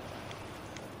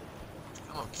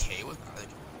 I'm okay with probably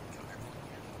kill everyone.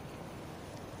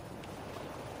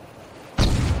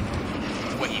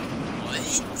 Wait, what?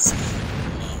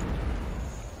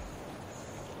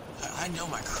 I know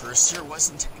my cursor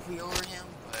wasn't technically over him,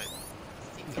 but I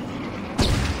think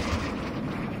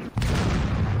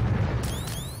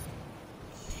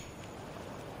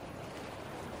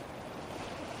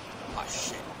oh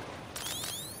shit.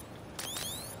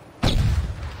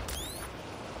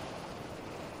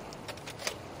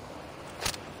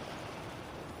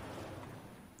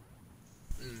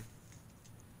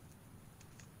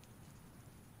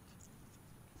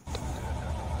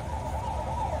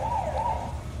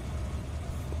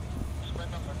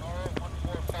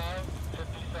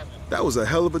 That was a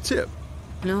hell of a tip.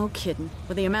 No kidding.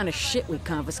 With the amount of shit we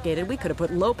confiscated, we could have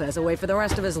put Lopez away for the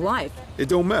rest of his life. It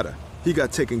don't matter. He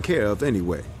got taken care of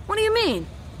anyway. What do you mean?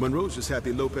 Monroe's just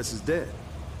happy Lopez is dead.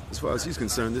 As far as he's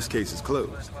concerned, this case is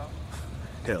closed.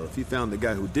 Hell, if he found the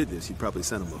guy who did this, he'd probably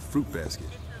send him a fruit basket.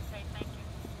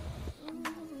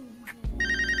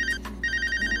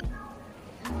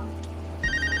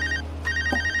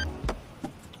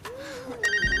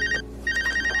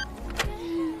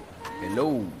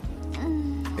 Hello.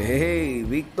 Hey,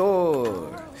 Victor.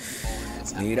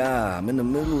 Mira, I'm in the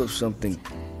middle of something.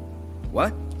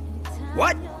 What?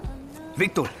 What?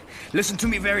 Victor, listen to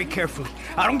me very carefully.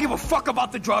 I don't give a fuck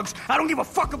about the drugs. I don't give a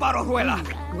fuck about Orjuela.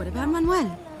 What about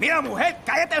Manuel? Mira, mujer,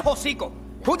 cállate el hocico.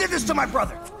 Who did this to my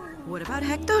brother? What about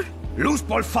Hector? Luz,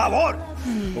 por favor.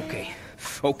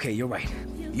 Okay, you're right.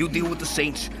 You deal with the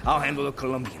Saints, I'll handle the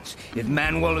Colombians. If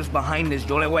Manuel is behind this,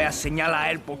 yo le voy a señalar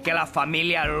a él porque la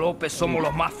familia López somos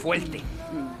los más fuertes.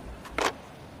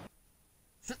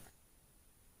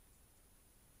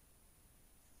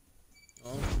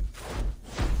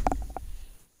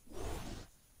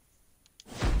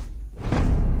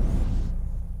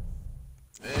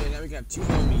 Hey, now we got two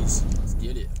homies. Let's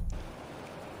get it.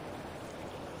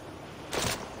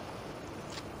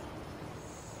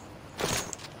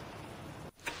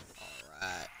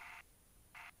 Alright.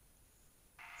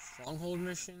 Stronghold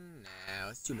mission? Nah,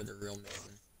 let's do another real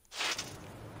mission.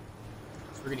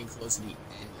 So we're getting close to the end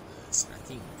of this, and I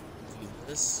think we'll do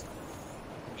this.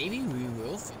 Maybe we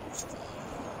will finish the...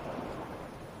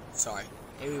 Sorry.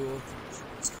 Maybe we will finish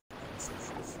this.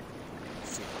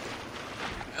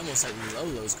 I almost had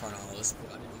Lolo's Carnales,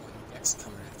 but I didn't want Dex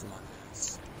coming after my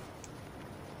ass.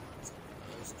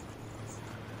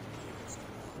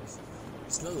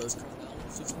 Lolo's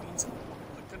Carnales just means a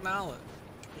canal.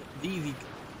 The Canales.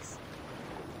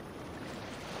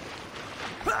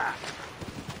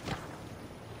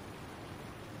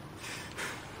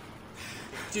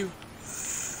 Two.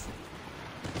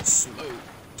 Slow.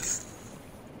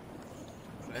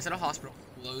 Guys at a hospital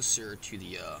closer to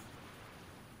the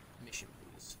mission,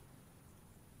 please.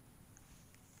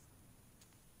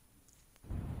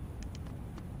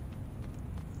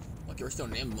 Lucky we're still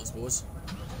in ambulance, boys.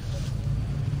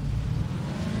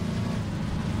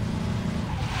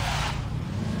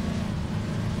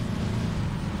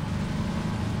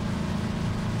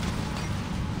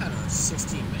 I don't know,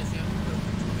 16 minutes now.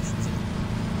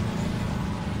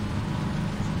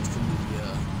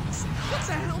 What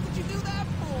the hell did you do that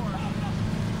for?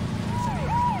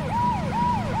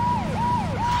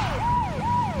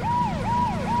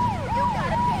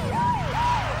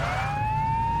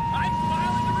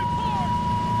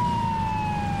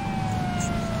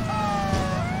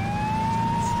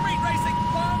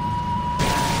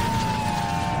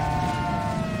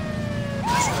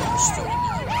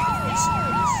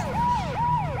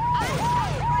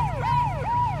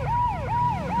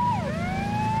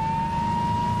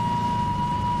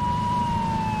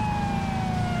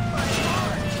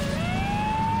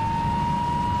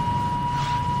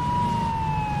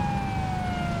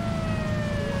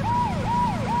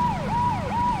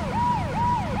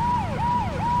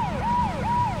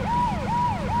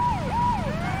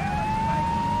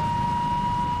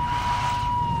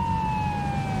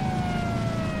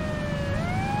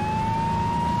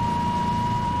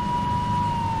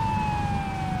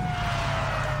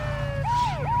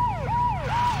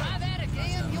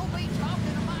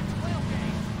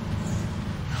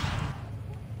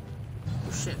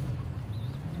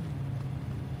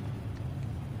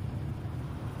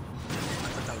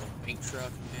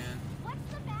 Truck, man. What's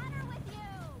the matter with you?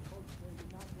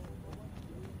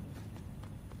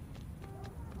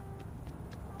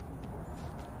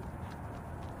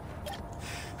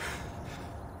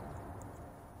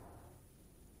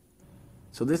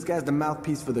 So this guy's the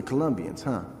mouthpiece for the Colombians,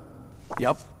 huh?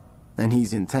 Yep. And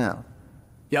he's in town?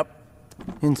 Yep.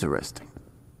 Interesting.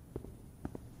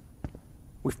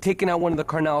 We've taken out one of the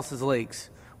Carnales' legs.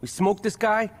 We smoked this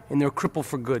guy, and they're crippled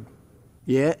for good.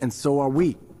 Yeah, and so are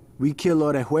we. We kill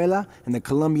Orejuela, and the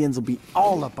Colombians will be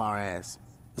all up our ass.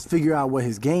 Let's figure out what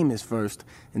his game is first,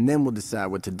 and then we'll decide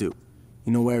what to do.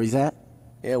 You know where he's at?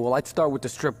 Yeah, well, I'd start with the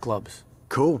strip clubs.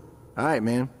 Cool. All right,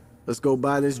 man. Let's go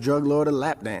buy this drug lord a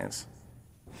lap dance.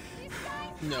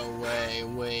 No way,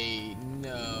 wait,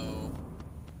 no.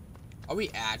 Are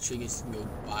we actually just gonna go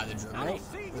buy the drug lord?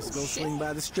 Let's go swing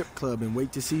by the strip club and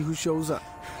wait to see who shows up.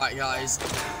 Alright, guys.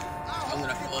 I'm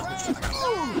gonna fill as much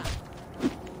time.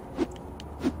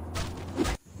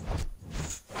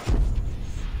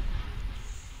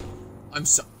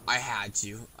 I had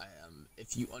to.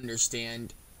 If you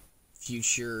understand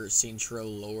future Saints Row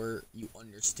lore, you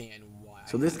understand why.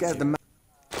 So this guy's the.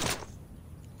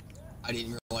 I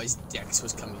didn't realize Dex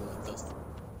was coming with us.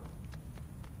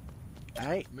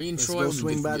 Alright, let's Troy go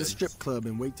swing by the strip club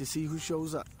and wait to see who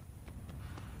shows up.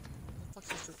 What the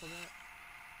fuck's the strip club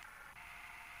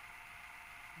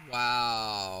at?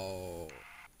 Wow.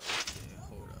 Okay,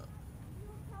 hold up.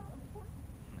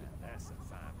 Now that's a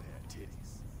fine pair of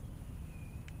titties.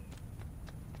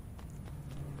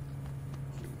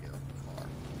 Here we go. Car.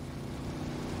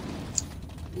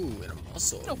 Ooh, and a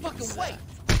muscle. No fucking way.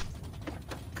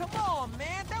 Come on,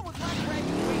 man. That was my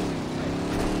graduation.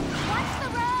 Watch the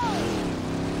road.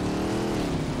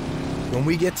 When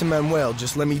we get to Manuel,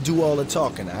 just let me do all the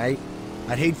talking, alright?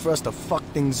 I'd hate for us to fuck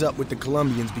things up with the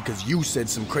Colombians because you said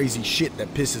some crazy shit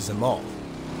that pisses him off.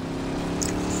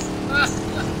 That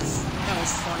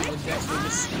was funny with Dex.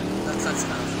 That's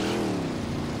kind of funny.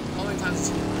 How many times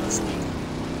did you speak?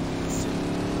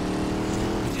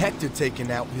 With Hector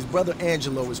taken out, his brother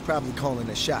Angelo is probably calling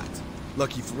the shots.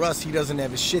 Lucky for us, he doesn't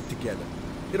have his shit together.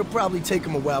 It'll probably take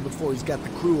him a while before he's got the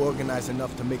crew organized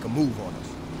enough to make a move on us.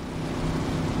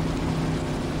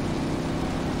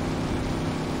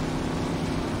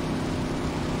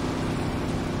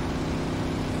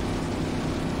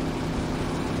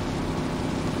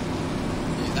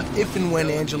 If and when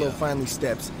Angelo finally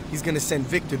steps, he's gonna send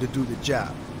Victor to do the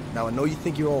job. Now, I know you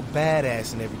think you're all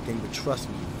badass and everything, but trust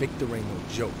me, Victor ain't no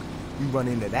joke. You run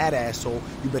into that asshole,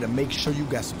 you better make sure you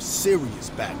got some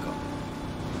serious backup.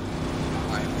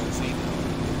 Alright, well, see,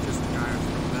 there's the guy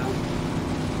from now.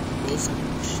 Wilson,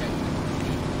 shit.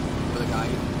 The guy.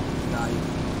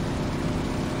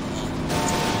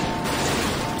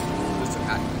 There's the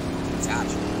guy.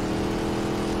 Attached.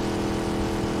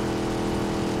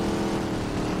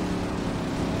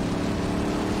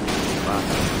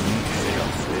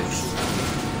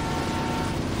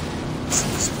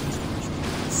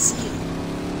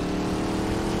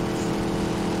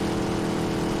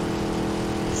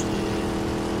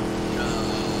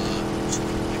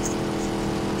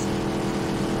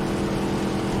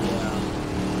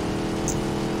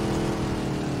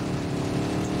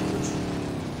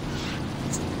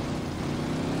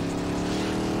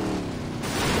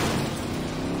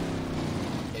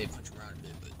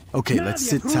 Okay, let's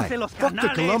sit tight. Fuck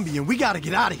the Colombian, we gotta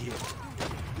get out of here.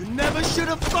 You never should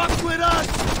have fucked with us!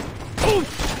 Ooh.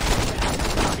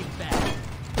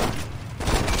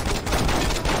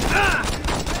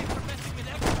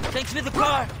 Thanks for the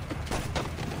car.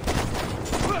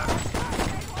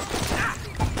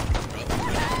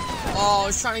 Oh, I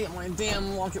was trying to get my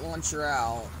damn rocket launcher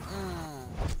out.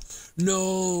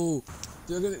 No!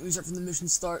 They're gonna restart from the mission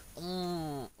start.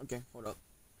 Okay, hold up.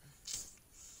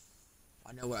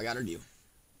 I know what I gotta do.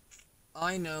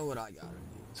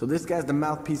 So this guy's the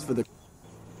mouthpiece for the...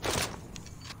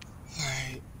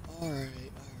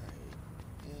 Alright.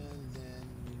 And then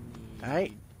we need...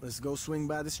 Alright, let's go swing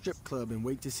by the strip club and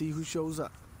wait to see who shows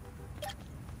up.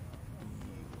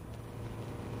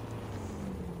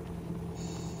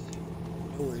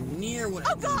 Nowhere near what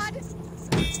Oh, God!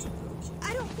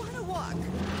 I don't want to walk.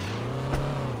 I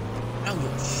don't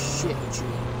give a shit what you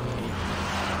want.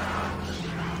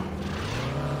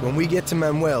 When we get to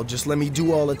Manuel, just let me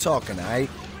do all the talking,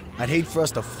 alright? I'd hate for us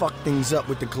to fuck things up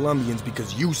with the Colombians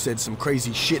because you said some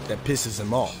crazy shit that pisses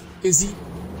him off. Is he?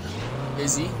 I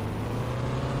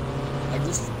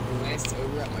just glanced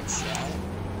over at my chat.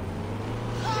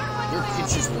 Your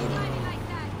picture's loading.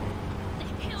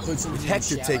 With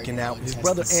Hector taken out, his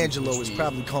brother Angelo is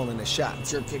probably calling the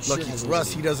shots. Lucky for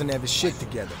us, he doesn't have his shit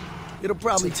together. It'll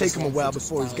probably take him a while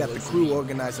before he's got the crew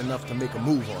organized enough to make a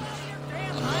move on us.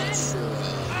 I'm not sure.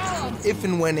 If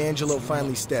and when Angelo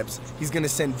finally steps, he's gonna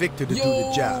send Victor to do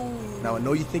the job. Now, I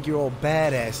know you think you're all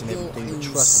badass and everything, but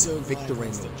trust me, Victor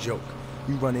ain't no joke.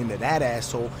 You run into that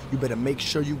asshole, you better make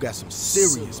sure you got some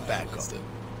serious backup.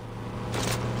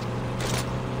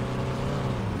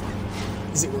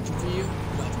 Is it working for you?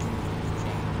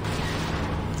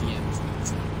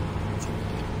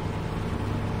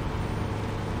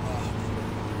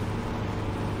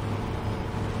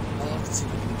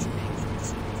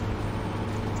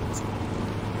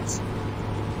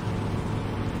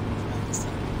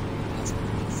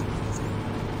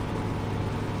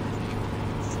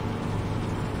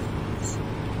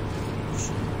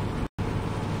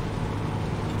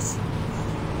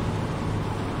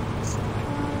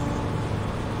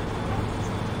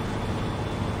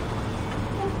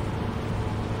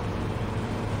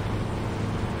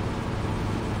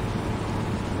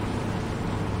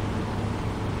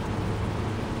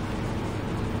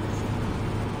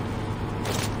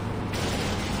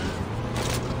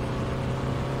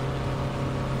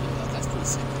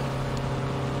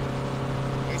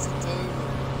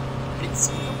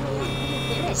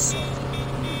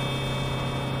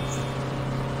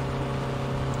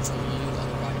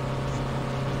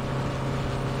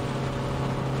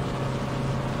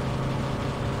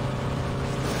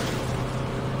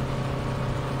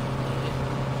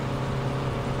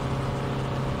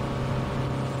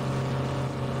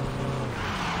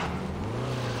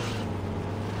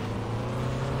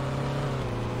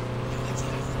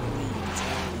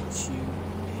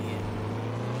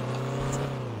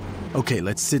 Okay,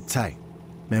 let's sit tight.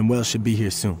 Manuel should be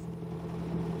here soon.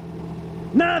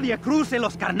 Nadie cruce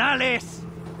los Carnales!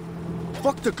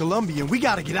 Fuck the Colombian, we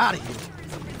gotta get out of here.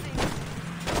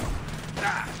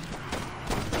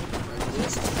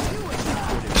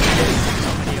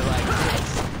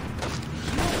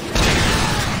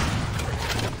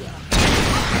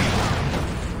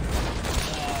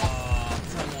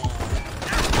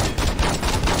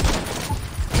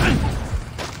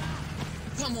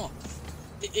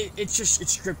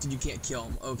 It's scripted, you can't kill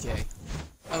him. Okay,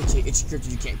 it's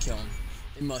scripted, you can't kill him.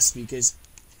 It must be, because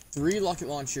 3 rocket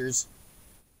launchers,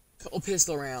 a couple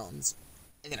pistol rounds,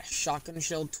 and then a shotgun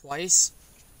shell twice?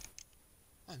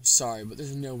 I'm sorry, but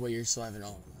there's no way you're surviving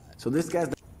all of that. So this guy's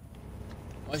the...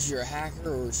 Unless you're a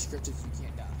hacker or scripted, you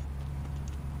can't die.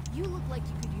 You look like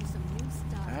you could use some new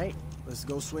stuff. Alright, let's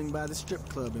go swing by the strip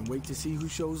club and wait to see who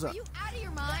shows up. Are you out of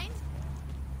your mind?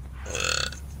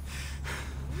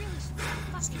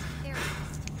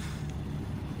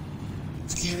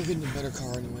 Can't get in a better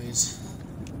car anyways.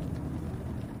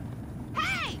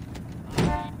 Hey!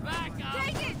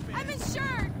 Take it! I'm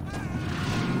insured!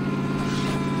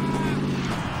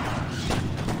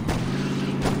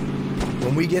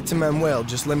 When we get to Manuel,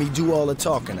 just let me do all the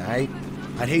talking, alright?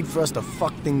 I'd hate for us to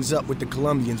fuck things up with the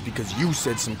Colombians because you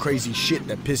said some crazy shit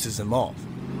that pisses him off.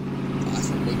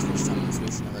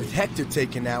 With Hector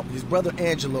taken out, his brother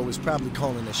Angelo is probably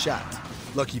calling the shots.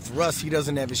 Lucky for us, he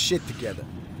doesn't have his shit together.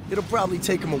 It'll probably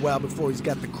take him a while before he's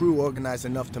got the crew organized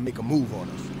enough to make a move on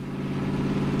us.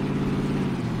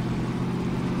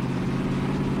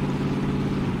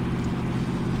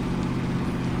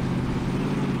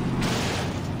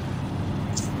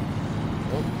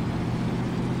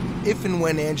 If and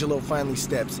when Angelo finally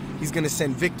steps, he's gonna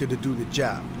send Victor to do the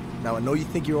job. Now, I know you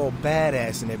think you're all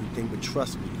badass and everything, but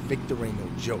trust me, Victor ain't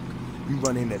no joke. You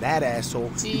run into that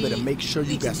asshole, you better make sure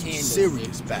you got some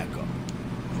serious backup.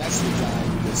 That's the guy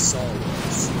who the Saul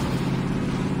was.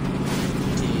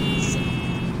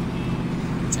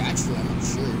 Actually, I'm not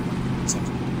sure.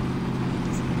 Something.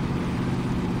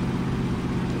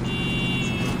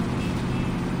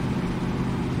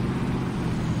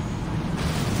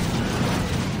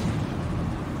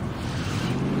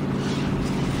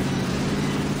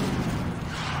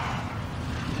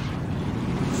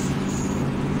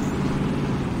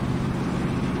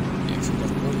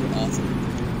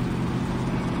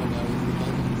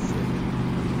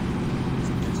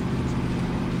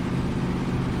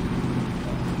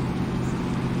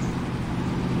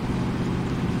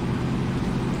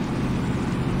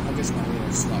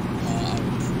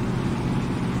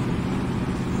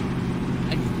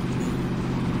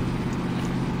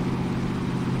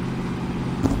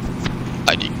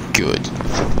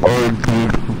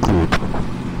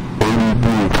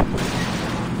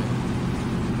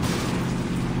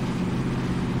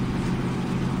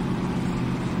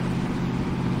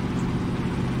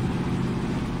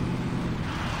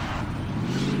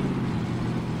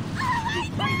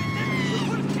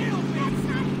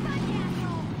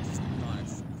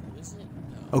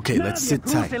 Okay, let's sit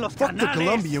tight. Fuck the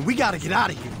Colombian, we gotta get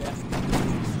out of here.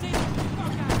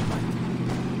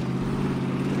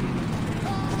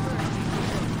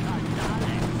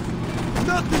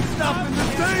 Nothing's stopping the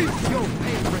thing! You'll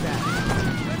pay for that.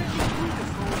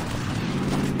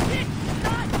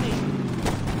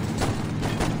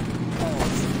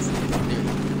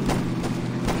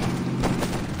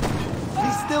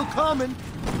 He's still coming.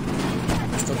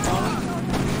 Still coming?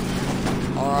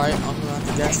 Alright, I'm gonna have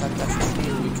to guess that that's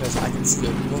true because I can see a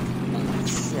book on the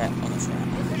chat on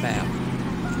the map.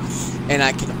 And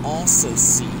I can also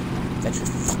see that you're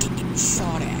fucking getting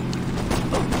shot at.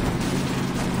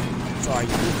 Sorry,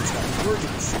 you're getting shot at.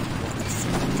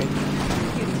 Okay?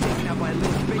 You're getting taken out by a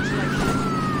little bitch like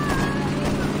this.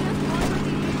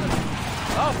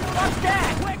 Oh, fuck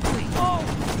that! Quickly! Oh!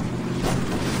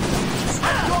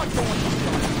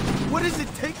 What does it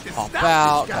take to Pop stop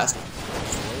out. this guy?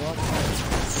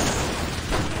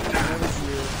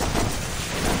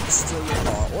 Steal your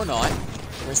car or not.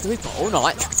 Or steal your car or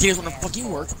not. He doesn't want to fucking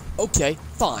work. Okay,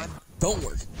 fine. Don't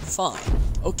work. Fine.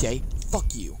 Okay,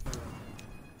 fuck you.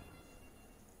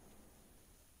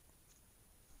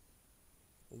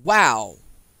 Wow.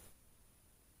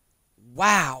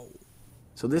 Wow.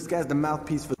 So this guy's the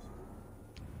mouthpiece for...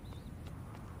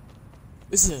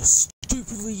 This is a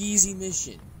stupidly easy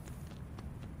mission.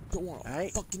 Don't want to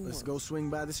fucking let's work. go swing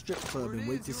by the strip club and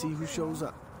wait to see who shows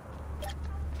up.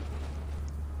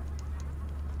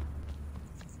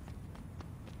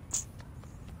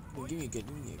 Well, give me a good,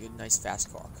 nice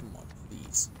fast car. Come on,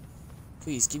 please.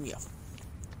 Please, give me a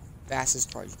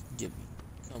fastest car you can give me.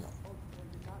 Come on.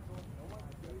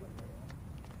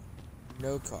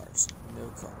 No cars. No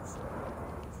cars.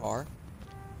 Car?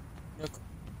 No car.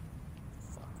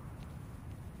 Fuck.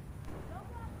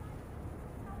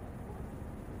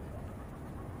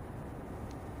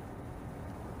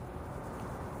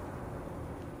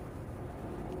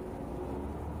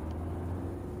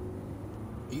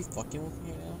 Are you fucking with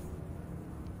me right now?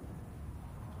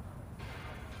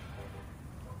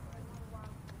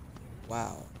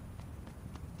 Wow.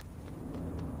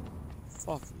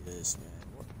 Fuck this, man.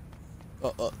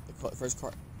 The first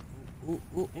car. Ooh.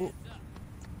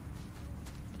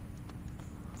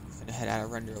 Gonna head out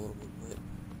of render a little bit.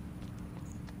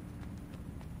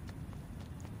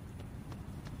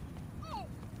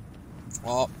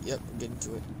 Oh, yep, I'm getting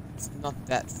to it. It's not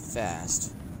that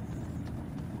fast.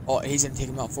 Oh, he's gonna take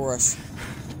him out for us.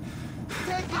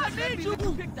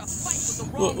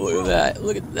 Look at that.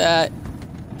 Look at that.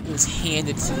 It was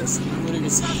handed to us. He literally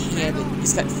was handed.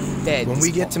 He's got fed. When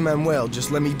we get to Manuel,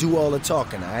 just let me do all the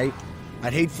talking, alright?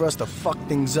 I'd hate for us to fuck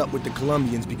things up with the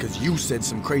Colombians because you said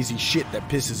some crazy shit that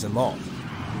pisses him off.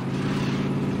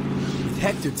 With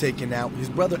Hector taken out, his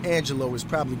brother Angelo is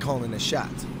probably calling the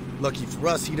shots. Lucky for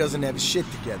us, he doesn't have his shit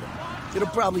together. It'll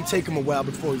probably take him a while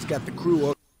before he's got the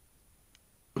crew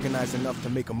organized enough to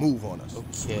make a move on us.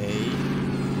 Okay.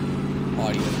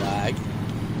 Audio lag.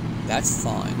 That's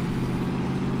fine.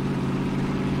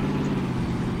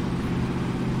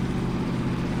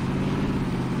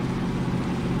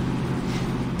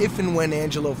 If and when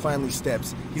Angelo finally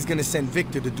steps, he's gonna send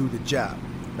Victor to do the job.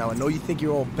 Now, I know you think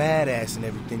you're all badass and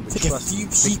everything, but trust me,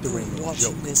 Victor ain't no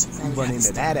joke. You run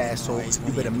into that asshole,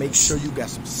 you better make sure you got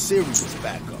some serious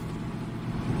backup.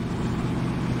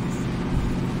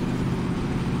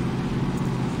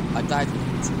 I died 2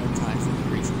 more times in the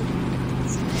breach.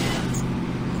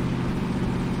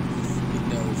 You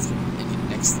know it's the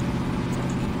next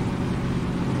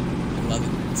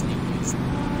 11 minutes anyways.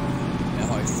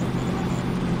 Now I just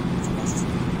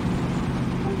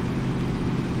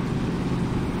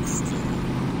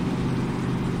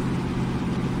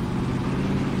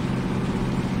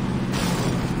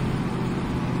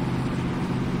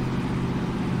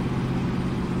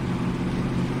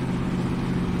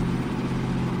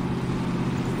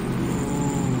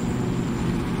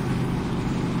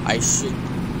I should.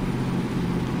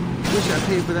 Wish I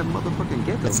paid for that motherfucking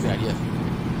gecko. That's a good idea.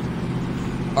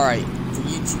 Alright, for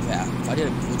YouTube app, if I did a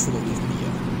glitch of the week video,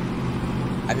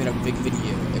 I made a big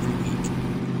video every week.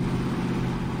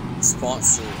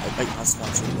 Sponsor, like not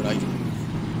sponsored, but like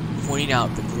pointing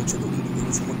out the glitch of the week,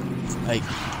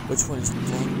 which one is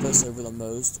blowing us over the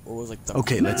most, or was like the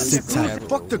okay, let's sit tight.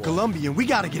 Fuck the Colombian, we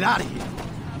gotta get out of here.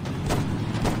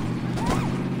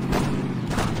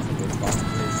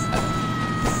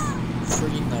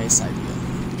 Pretty nice idea.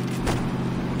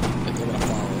 Like they're gonna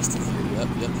follow us to here.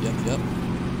 Yep.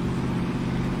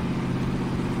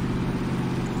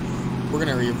 We're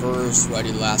gonna reverse what I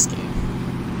did last game.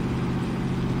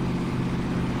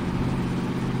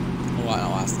 Oh, no,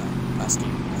 last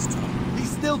time.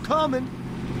 He's still coming.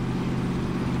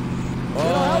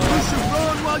 Oh. You should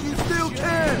run while you still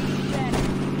can.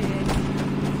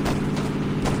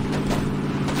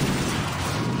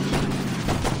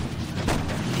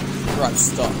 I'm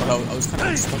stuck, but I was kind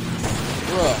of stuck.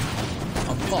 Bruh,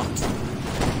 I'm fucked.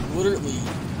 Literally,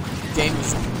 the game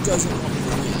just doesn't want me to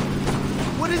win.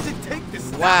 What does it take to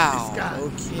stop wow,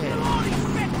 this guy? Okay.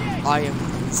 I am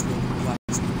losing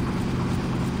last.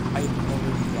 I am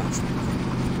already last.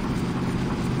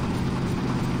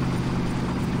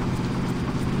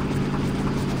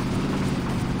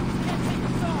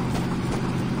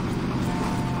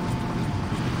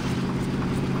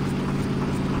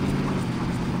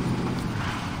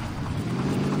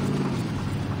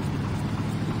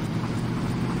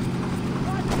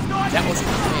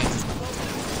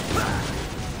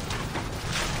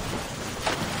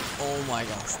 my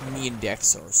gosh, me and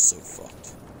Dex are so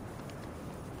fucked.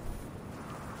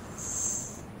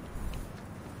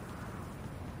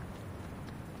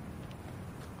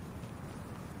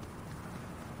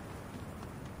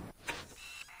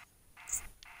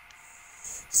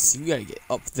 See, we gotta get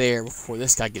up there before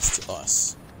this guy gets to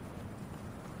us.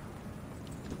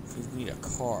 We need a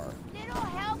car. Little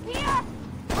help here?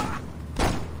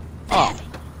 Oh.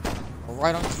 Well,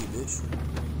 right on cue, bitch.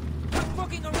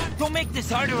 Fucking around. Don't make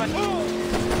this harder on you.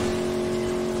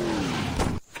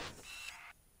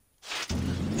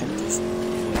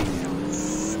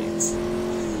 Shit.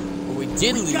 Well, we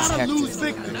did lose Hector. Lose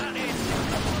Victor.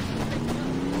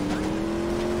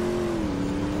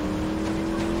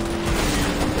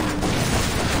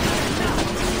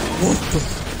 What the?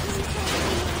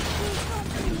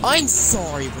 I'm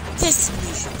sorry, but this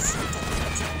mission's...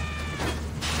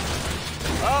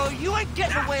 Oh, you ain't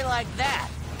getting away like that.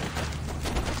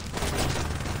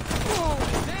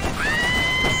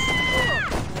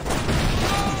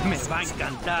 Me va a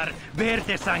encantar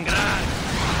verte sangrar.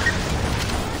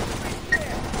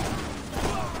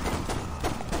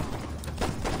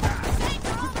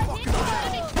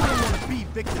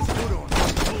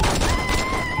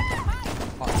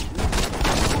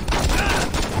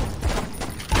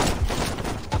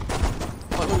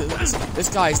 This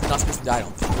guy is not supposed to die, I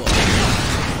don't think. Look.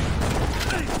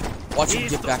 Watch him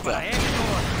get back up.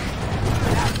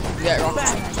 Yeah, rocket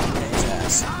his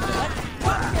ass. No.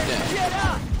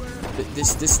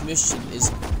 This mission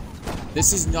is...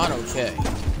 This is not okay.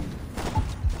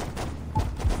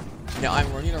 Now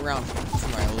I'm running around for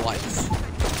my life.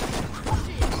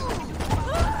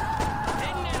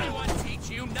 Didn't anyone teach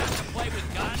you not to play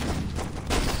with guns?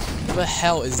 Where the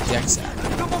hell is Dex at?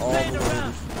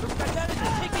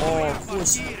 Oh, of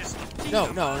course. No.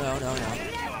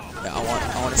 Yeah, I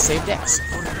want to save Dex.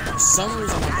 For some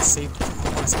reason, I want to save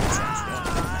Dex.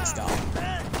 Stop.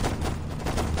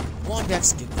 Come on,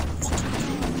 Dex, get the fucking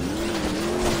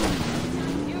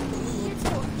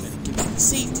get to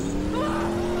safety.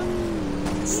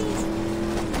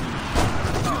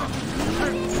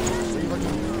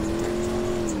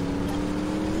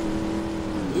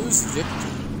 Lose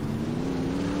Victor.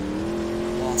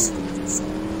 Lost Victor,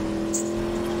 sorry.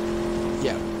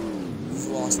 Yeah, we've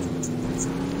lost him.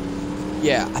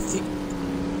 Yeah, I think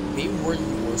maybe where you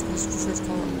were supposed to search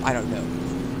car. I don't know.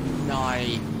 Not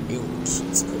able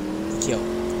to kill.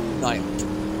 Not able to.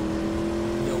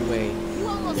 No way. You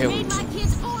almost made my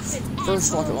kids orphans.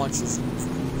 First rocket launchers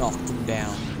knocked him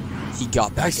down. He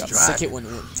got back up. Second one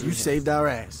went through. You saved our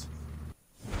ass.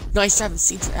 Nice driving,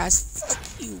 saved your ass. Fuck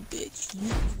you, bitch.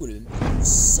 You would have been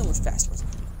so much faster.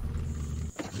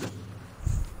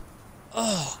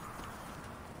 Ugh.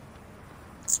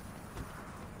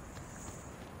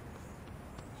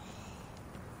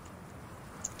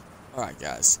 Alright,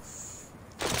 guys.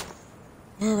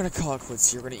 We're gonna call it quits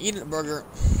here. We're gonna eat a burger.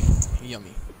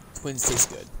 Yummy. Twins taste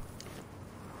good.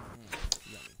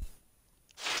 Yummy.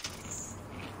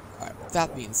 Alright, with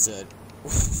that being said,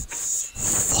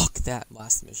 fuck that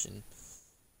last mission.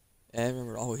 And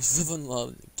remember, always live in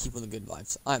love and keep on the good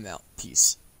vibes. I'm out.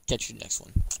 Peace. Catch you next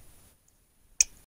one.